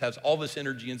person that just has all this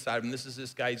energy inside of him? This is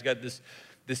this guy. He's got this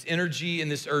energy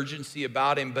and this urgency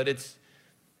about him, but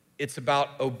it's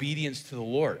about obedience to the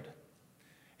Lord.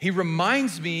 He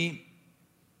reminds me,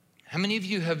 how many of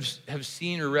you have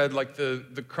seen or read like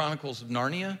the Chronicles of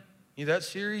Narnia? You know that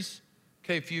series?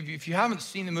 Okay, if you haven't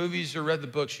seen the movies or read the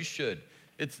books, you should.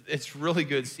 It's really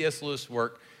good, C.S. Lewis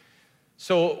work.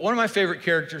 So one of my favorite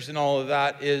characters in all of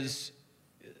that is,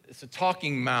 it's a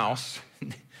talking mouse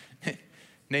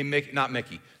named Mickey, not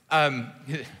Mickey. I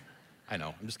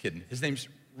know, I'm just kidding. His name's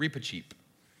Rebekah.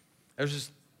 There's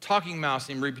this talking mouse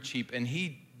named Rebekah, and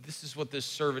this is what this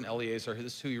servant Eleazar,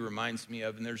 this is who he reminds me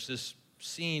of. And there's this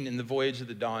scene in The Voyage of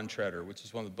the Dawn Treader, which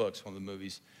is one of the books, one of the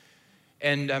movies.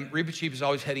 And Rebekah is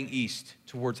always heading east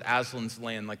towards Aslan's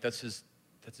land. Like that's his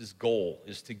goal,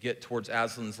 is to get towards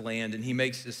Aslan's land. And he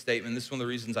makes this statement. This is one of the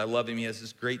reasons I love him. He has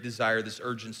this great desire, this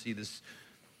urgency.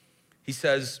 He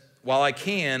says, while I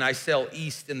can, I sail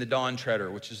east in the Dawn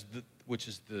Treader, which is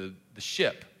the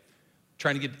ship,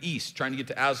 trying to get east, trying to get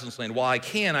to Aslan's land. While I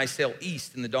can, I sail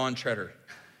east in the Dawn Treader.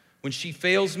 When she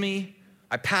fails me,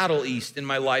 I paddle east in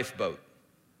my lifeboat.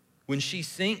 When she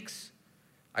sinks,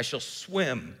 I shall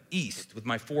swim east with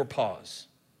my 4 paws.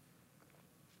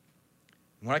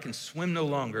 When I can swim no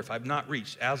longer, if I've not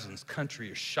reached Aslan's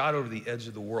country or shot over the edge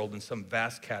of the world in some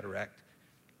vast cataract,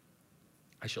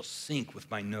 I shall sink with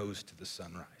my nose to the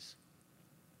sunrise.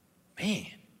 Man,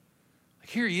 like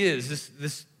here he is,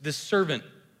 this servant.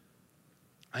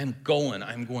 I'm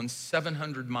going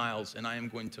 700 miles, and I am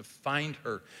going to find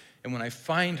her. And when I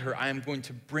find her, I am going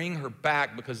to bring her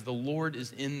back because the Lord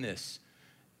is in this.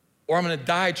 Or I'm going to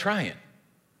die trying.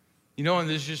 You know, and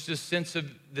there's just this sense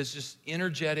of this just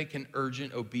energetic and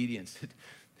urgent obedience that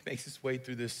makes its way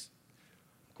through this,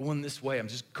 going this way. I'm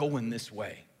just going this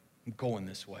way. I'm going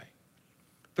this way.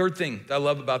 Third thing that I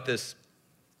love about this,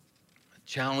 it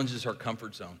challenges our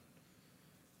comfort zone.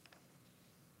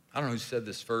 I don't know who said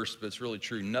this first, but it's really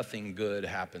true. Nothing good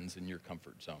happens in your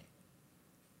comfort zone.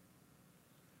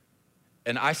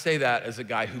 And I say that as a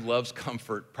guy who loves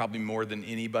comfort probably more than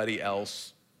anybody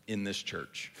else in this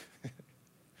church.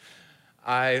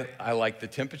 I like the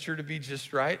temperature to be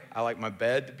just right. I like my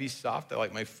bed to be soft. I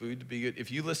like my food to be good. If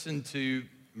you listen to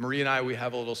Marie and I, we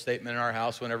have a little statement in our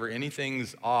house. Whenever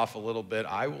anything's off a little bit,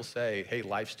 I will say, hey,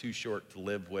 life's too short to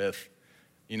live with.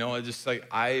 You know, it's just like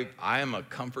I am a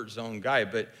comfort zone guy,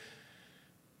 but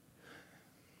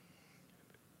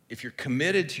if you're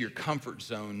committed to your comfort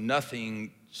zone,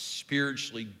 nothing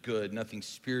spiritually good, nothing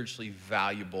spiritually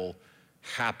valuable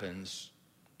happens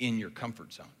in your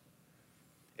comfort zone.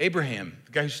 Abraham,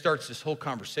 the guy who starts this whole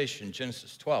conversation in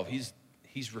Genesis 12,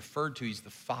 he's referred to, he's the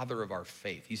father of our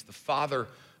faith. He's the father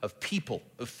of people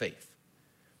of faith.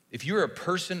 If you're a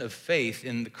person of faith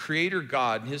in the Creator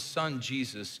God and His Son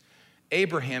Jesus,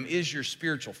 Abraham is your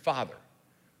spiritual father.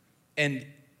 And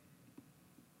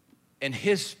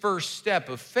his first step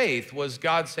of faith was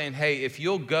God saying, hey, if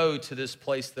you'll go to this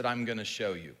place that I'm going to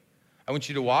show you, I want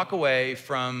you to walk away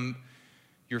from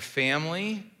your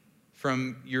family,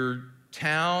 from your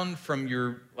town, from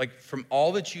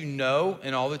all that you know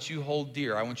and all that you hold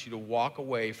dear. I want you to walk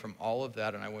away from all of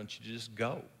that, and I want you to just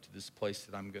go to this place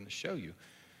that I'm going to show you.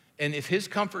 And if his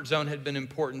comfort zone had been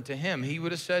important to him, he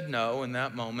would have said no in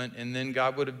that moment, and then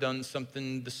God would have done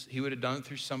something, he would have done it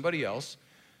through somebody else.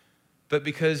 But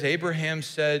because Abraham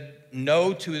said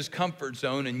no to his comfort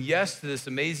zone and yes to this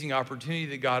amazing opportunity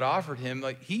that God offered him,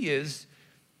 like he's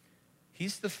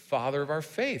the father of our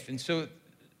faith. And so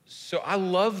I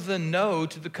love the no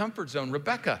to the comfort zone.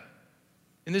 Rebekah,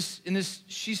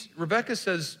 Rebekah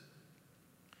says,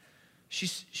 she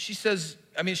says,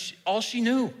 I mean, all she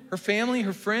knew, her family,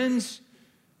 her friends,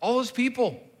 all those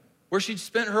people, where she'd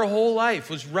spent her whole life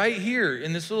was right here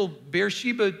in this little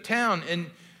Beersheba town.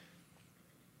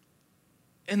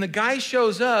 And the guy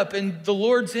shows up and the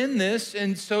Lord's in this,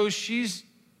 and so she's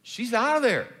out of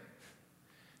there.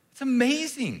 It's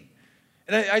amazing.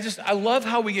 And I love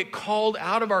how we get called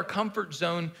out of our comfort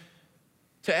zone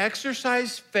to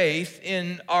exercise faith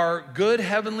in our good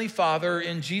Heavenly Father,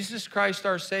 in Jesus Christ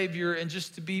our Savior, and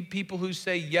just to be people who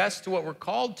say yes to what we're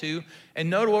called to and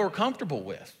no to what we're comfortable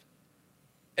with.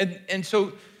 And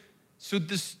so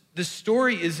this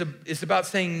story is about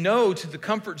saying no to the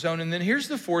comfort zone. And then here's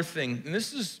the fourth thing, and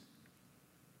this is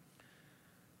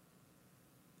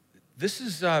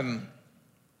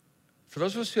for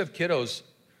those of us who have kiddos,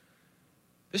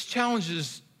 This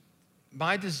challenges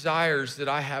my desires that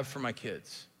I have for my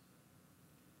kids.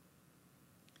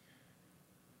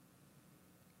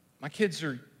 My kids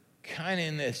are kind of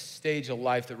in this stage of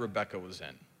life that Rebekah was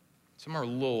in. Some are a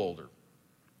little older.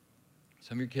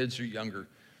 Some of your kids are younger.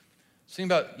 Think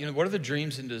about, what are the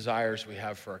dreams and desires we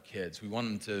have for our kids? We want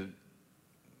them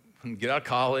to get out of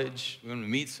college. We want them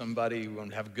to meet somebody. We want them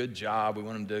to have a good job. We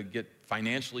want them to get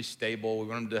financially stable. We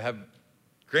want them to have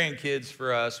grandkids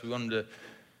for us. We want them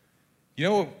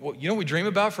to, what we dream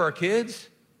about for our kids?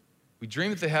 We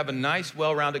dream that they have a nice,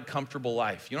 well-rounded, comfortable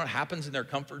life. You know what happens in their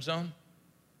comfort zone?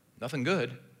 Nothing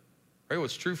good. Right?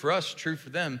 What's true for us is true for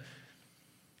them.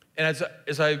 And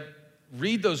as I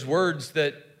read those words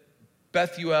that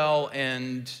Bethuel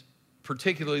and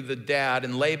particularly the dad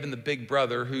and Laban, the big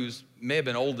brother, who's may have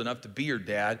been old enough to be your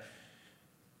dad,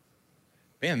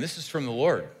 man, this is from the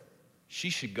Lord. She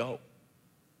should go.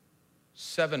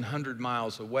 700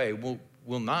 miles away.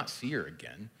 We'll not see her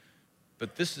again,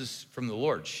 but this is from the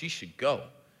Lord. She should go.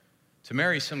 To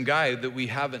marry some guy that we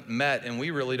haven't met and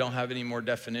we really don't have any more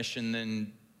definition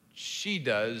than she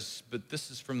does, but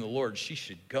this is from the Lord. She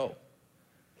should go.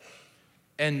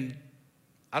 And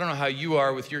I don't know how you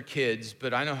are with your kids,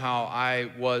 but I know how I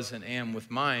was and am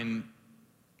with mine.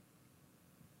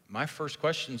 My first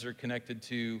questions are connected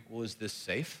to, well, is this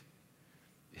safe?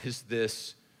 Is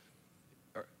this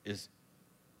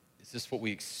what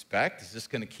we expect? Is this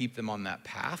going to keep them on that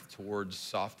path towards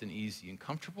soft and easy and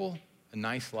comfortable, a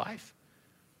nice life?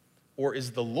 Or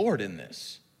is the Lord in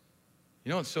this?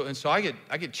 And so I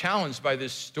get challenged by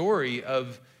this story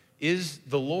of, is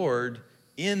the Lord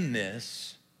in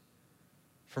this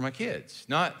for my kids?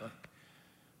 I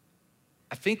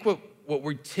think what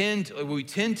we tend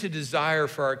to desire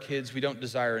for our kids, we don't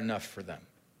desire enough for them.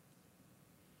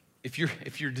 If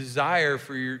your desire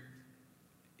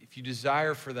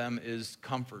for them is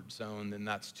comfort zone, then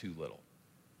that's too little.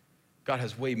 God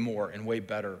has way more and way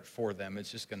better for them.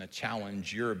 It's just going to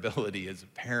challenge your ability as a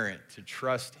parent to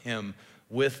trust him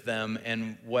with them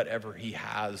and whatever he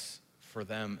has for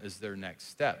them as their next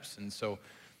steps. And so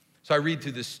I read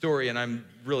through this story and I'm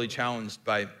really challenged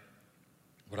by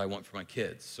what I want for my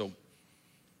kids. So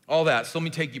all that. So let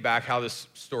me take you back how this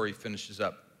story finishes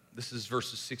up. This is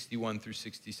verses 61 through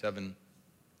 67.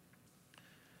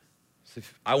 So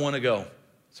I want to go.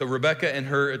 So Rebekah and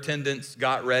her attendants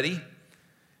got ready.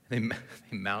 They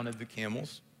mounted the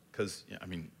camels because,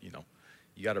 you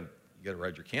got to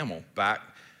ride your camel back.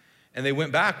 And they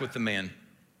went back with the man.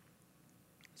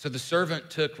 So the servant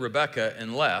took Rebekah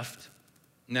and left.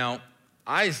 Now,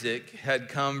 Isaac had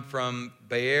come from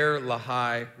Beer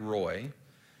Lahai Roi,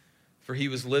 for he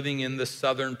was living in the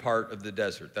southern part of the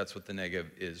desert. That's what the Negev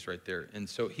is right there. And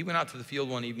so he went out to the field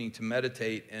one evening to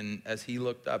meditate, and as he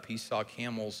looked up, he saw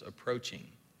camels approaching.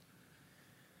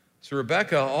 So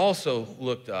Rebekah also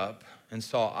looked up and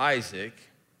saw Isaac.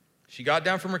 She got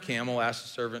down from her camel, asked the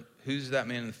servant, "Who's that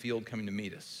man in the field coming to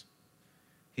meet us?"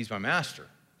 "He's my master,"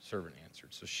 the servant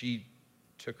answered. So she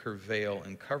took her veil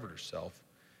and covered herself.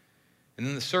 And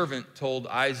then the servant told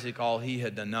Isaac all he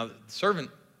had done. Now, the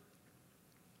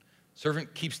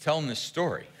servant keeps telling this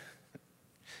story.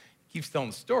 He's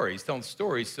telling stories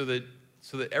so that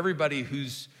everybody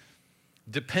who's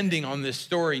depending on this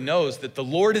story knows that the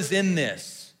Lord is in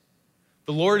this.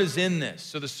 The Lord is in this.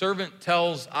 So the servant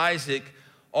tells Isaac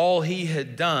all he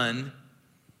had done.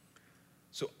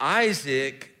 So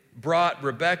Isaac brought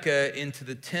Rebekah into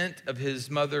the tent of his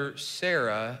mother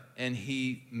Sarah, and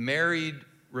he married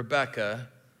Rebekah.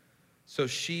 So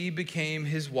she became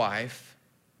his wife,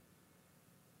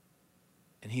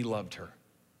 and he loved her.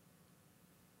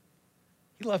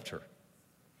 He loved her.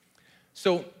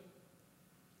 So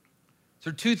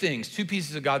two things, two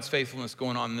pieces of God's faithfulness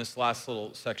going on in this last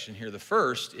little section here. The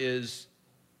first is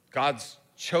God's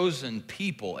chosen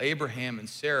people, Abraham and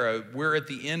Sarah. We're at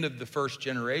the end of the first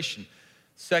generation.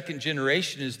 Second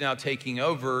generation is now taking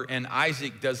over, and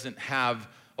Isaac doesn't have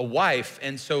a wife,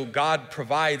 and so God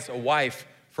provides a wife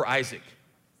for Isaac.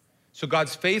 So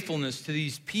God's faithfulness to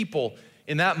these people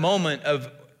in that moment of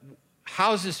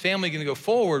how's this family going to go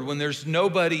forward when there's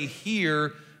nobody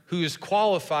here who is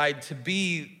qualified to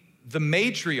be the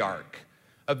matriarch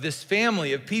of this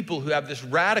family of people who have this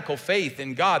radical faith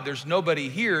in God. There's nobody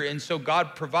here, and so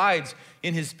God provides,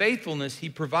 in his faithfulness, he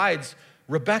provides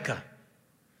Rebekah,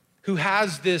 who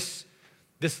has this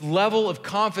level of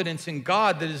confidence in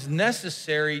God that is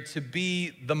necessary to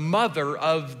be the mother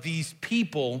of these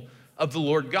people of the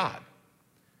Lord God.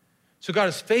 So God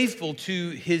is faithful to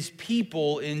his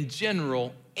people in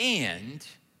general, and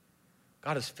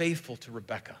God is faithful to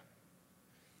Rebekah.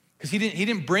 Because he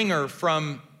didn't bring her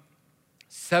from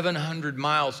 700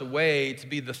 miles away to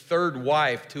be the third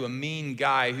wife to a mean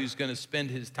guy who's going to spend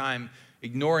his time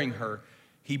ignoring her.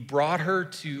 He brought her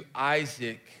to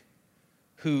Isaac,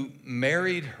 who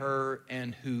married her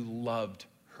and who loved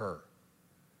her.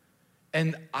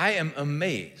 And I am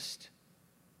amazed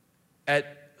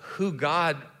at who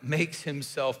God makes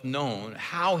himself known,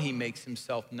 how he makes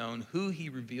himself known, who he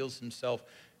reveals himself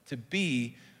to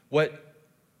be. What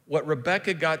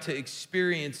Rebekah got to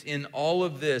experience in all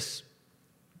of this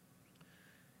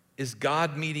is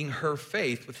God meeting her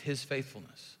faith with his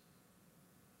faithfulness.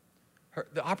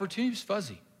 The opportunity was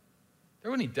fuzzy. There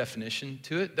wasn't any definition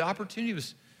to it. The opportunity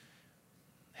was,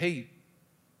 hey,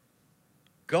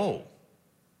 go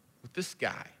with this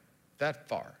guy that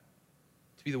far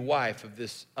to be the wife of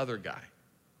this other guy.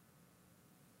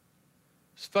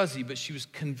 It was fuzzy, but she was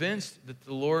convinced that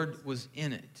the Lord was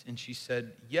in it, and she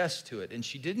said yes to it. And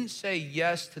she didn't say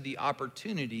yes to the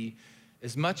opportunity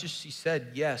as much as she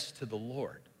said yes to the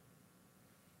Lord.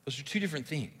 Those are two different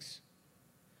things.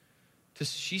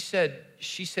 She said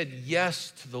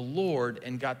yes to the Lord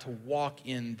and got to walk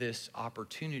in this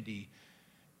opportunity.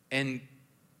 And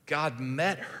God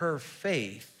met her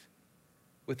faith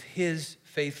with his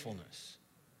faithfulness.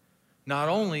 Not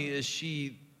only is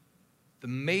she the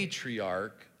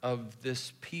matriarch of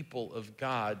this people of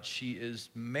God, she is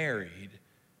married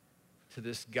to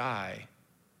this guy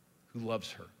who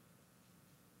loves her.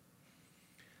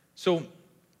 So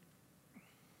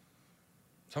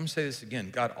I'm going to say this again.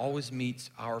 God always meets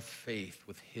our faith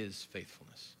with his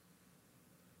faithfulness.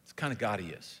 It's the kind of God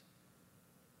he is.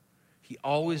 He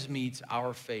always meets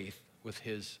our faith with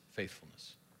his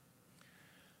faithfulness.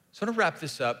 So I'm going to wrap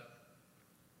this up.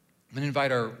 I'm going to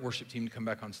invite our worship team to come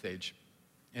back on stage.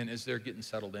 And as they're getting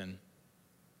settled in,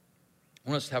 I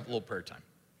want us to have a little prayer time.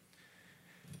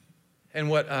 And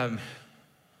what I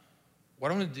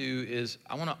want to do is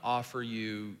I want to offer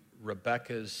you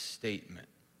Rebekah's statement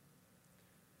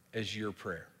as your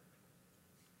prayer.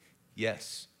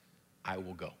 Yes, I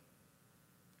will go.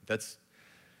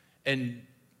 And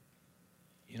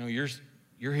you know, you're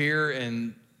here,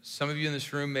 and some of you in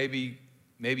this room, maybe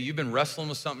you've been wrestling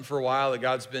with something for a while that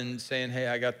God's been saying, hey,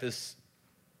 I got this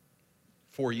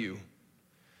for you.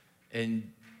 And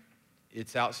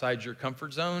it's outside your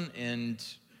comfort zone, and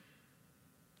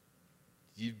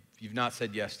you've not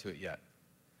said yes to it yet.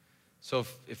 So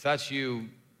if that's you,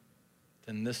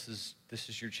 then this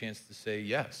is your chance to say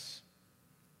yes.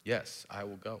 Yes, I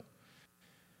will go.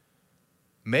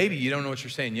 Maybe you don't know what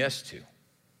you're saying yes to.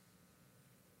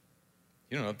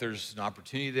 You don't know if there's an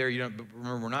opportunity there. But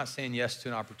remember, we're not saying yes to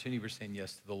an opportunity. We're saying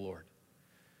yes to the Lord.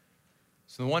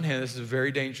 So on the one hand, this is a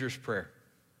very dangerous prayer.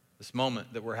 This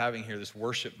moment that we're having here, this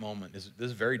worship moment, this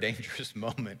is a very dangerous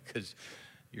moment because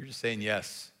you're just saying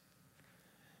yes.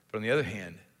 But on the other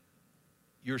hand,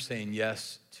 you're saying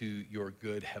yes to your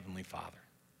good Heavenly Father.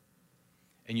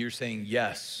 And you're saying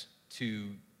yes to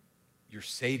your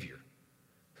Savior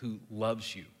who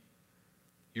loves you.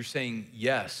 You're saying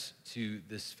yes to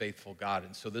this faithful God.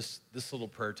 And so this little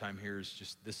prayer time here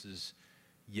is this is,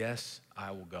 yes,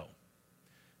 I will go.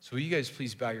 So will you guys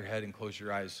please bow your head and close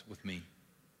your eyes with me?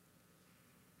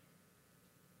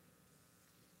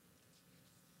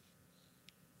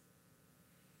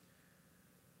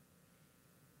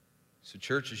 So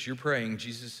church, as you're praying,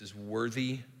 Jesus is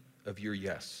worthy of your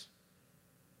yes.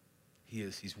 He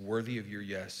is. He's worthy of your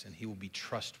yes, and he will be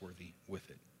trustworthy with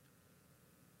it.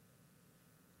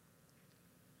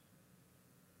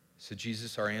 So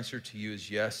Jesus, our answer to you is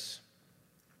yes.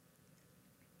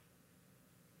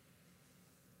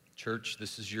 Church,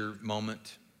 this is your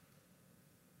moment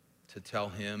to tell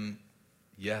him,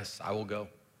 yes, I will go.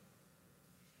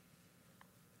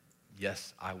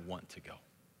 Yes, I want to go.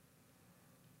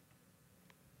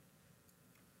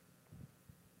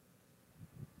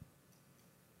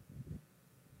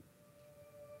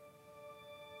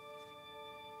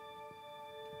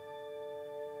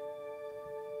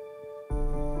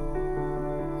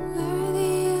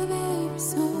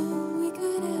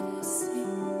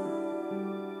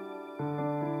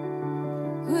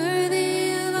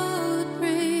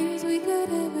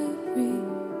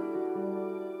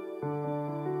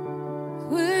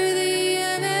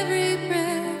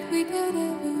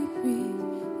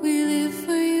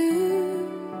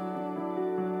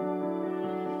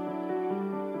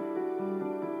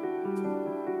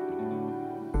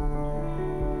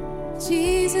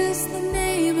 Jesus, the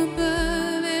name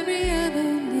above every other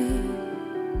name.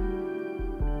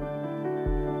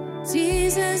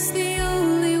 Jesus, the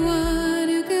only one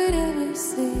who could ever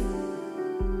save.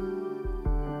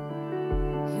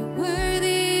 You're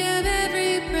worthy of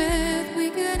every breath we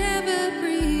could ever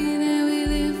breathe, and we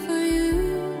live for you.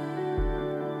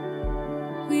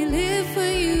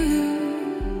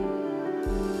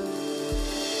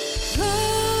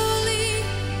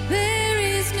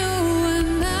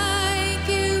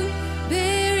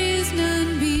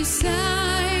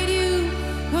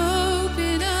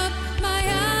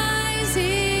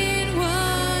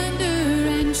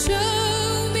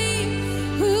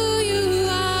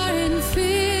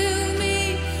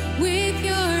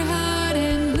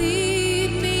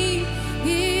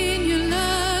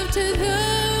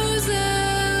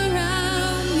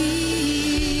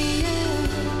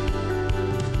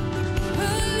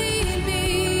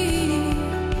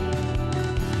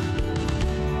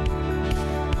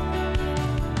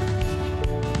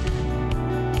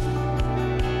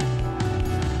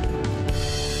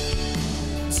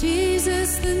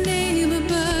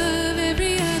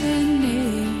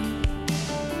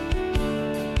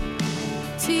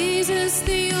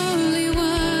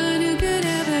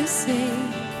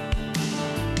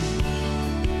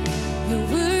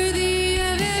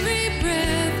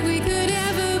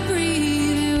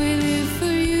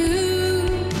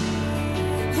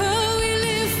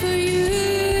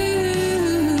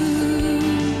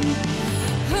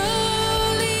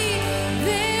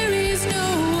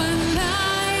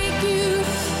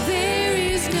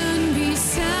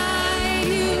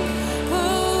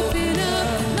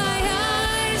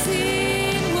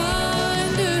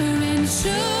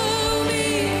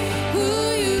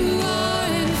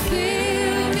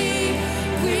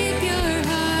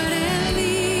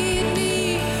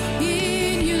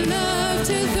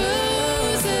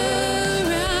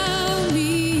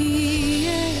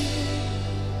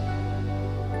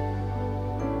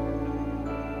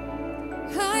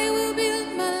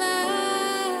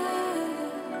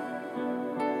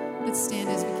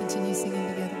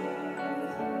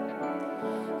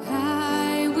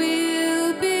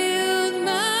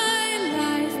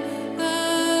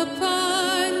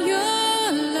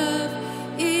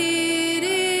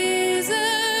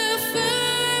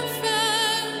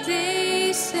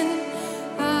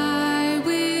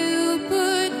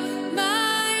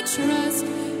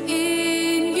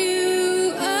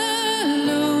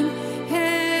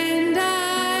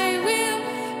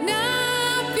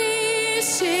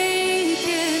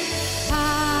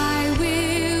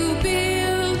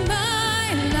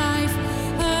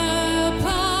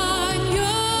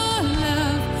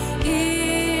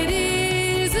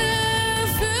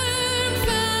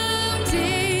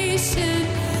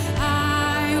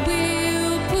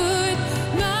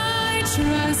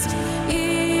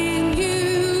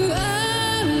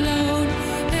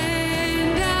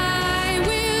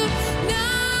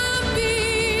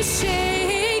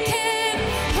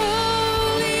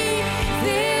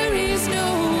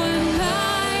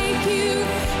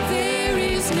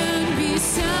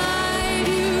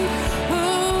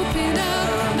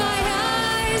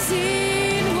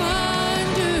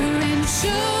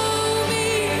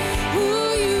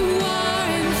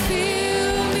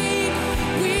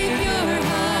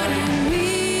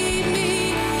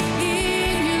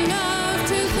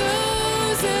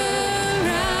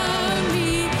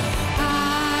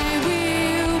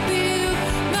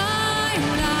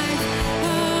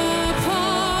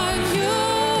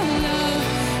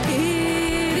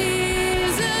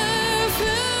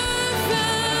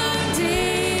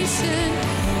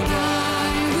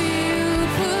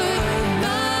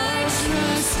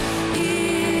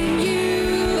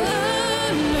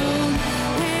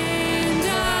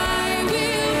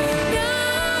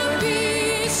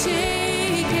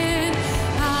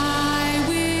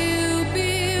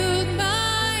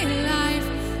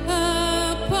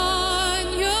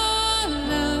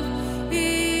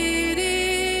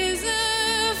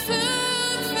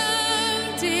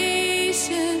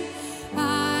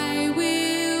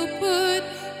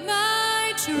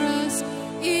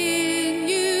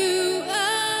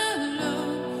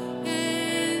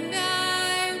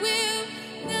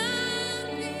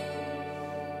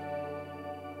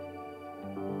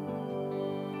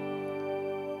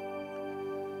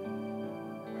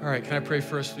 All right, can I pray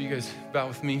for us? Will you guys bow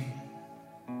with me?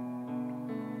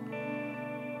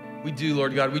 We do,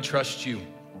 Lord God, we trust you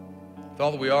with all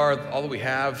that we are, all that we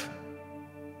have,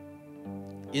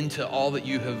 into all that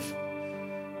you have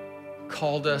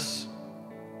called us.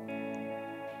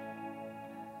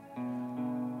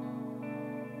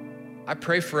 I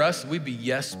pray for us that we be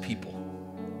yes people.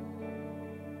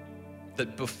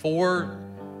 That before,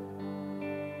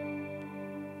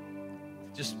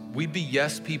 we be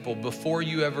yes people. Before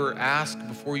you ever ask,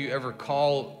 before you ever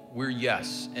call, we're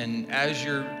yes. And as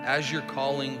you're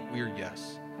calling, we're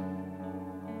yes.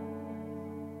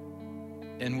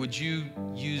 And would you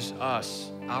use us,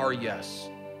 our yes,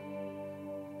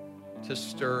 to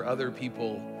stir other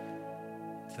people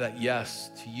to that yes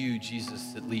to you,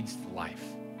 Jesus, that leads to life.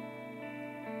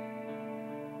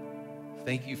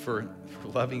 Thank you for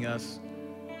loving us.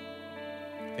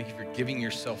 Thank you for giving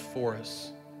yourself for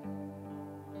us.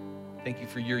 Thank you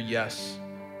for your yes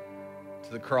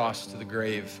to the cross, to the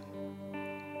grave.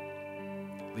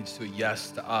 It leads to a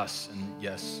yes to us and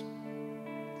yes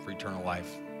for eternal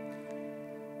life.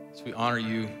 So we honor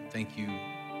you. Thank you.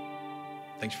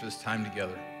 Thanks for this time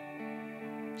together.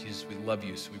 Jesus, we love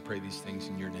you, so we pray these things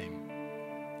in your name.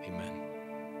 Amen.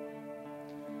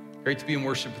 Great to be in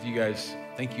worship with you guys.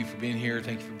 Thank you for being here.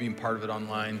 Thank you for being part of it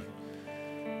online.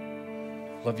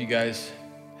 Love you guys.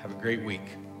 Have a great week.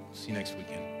 See you next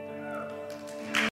weekend.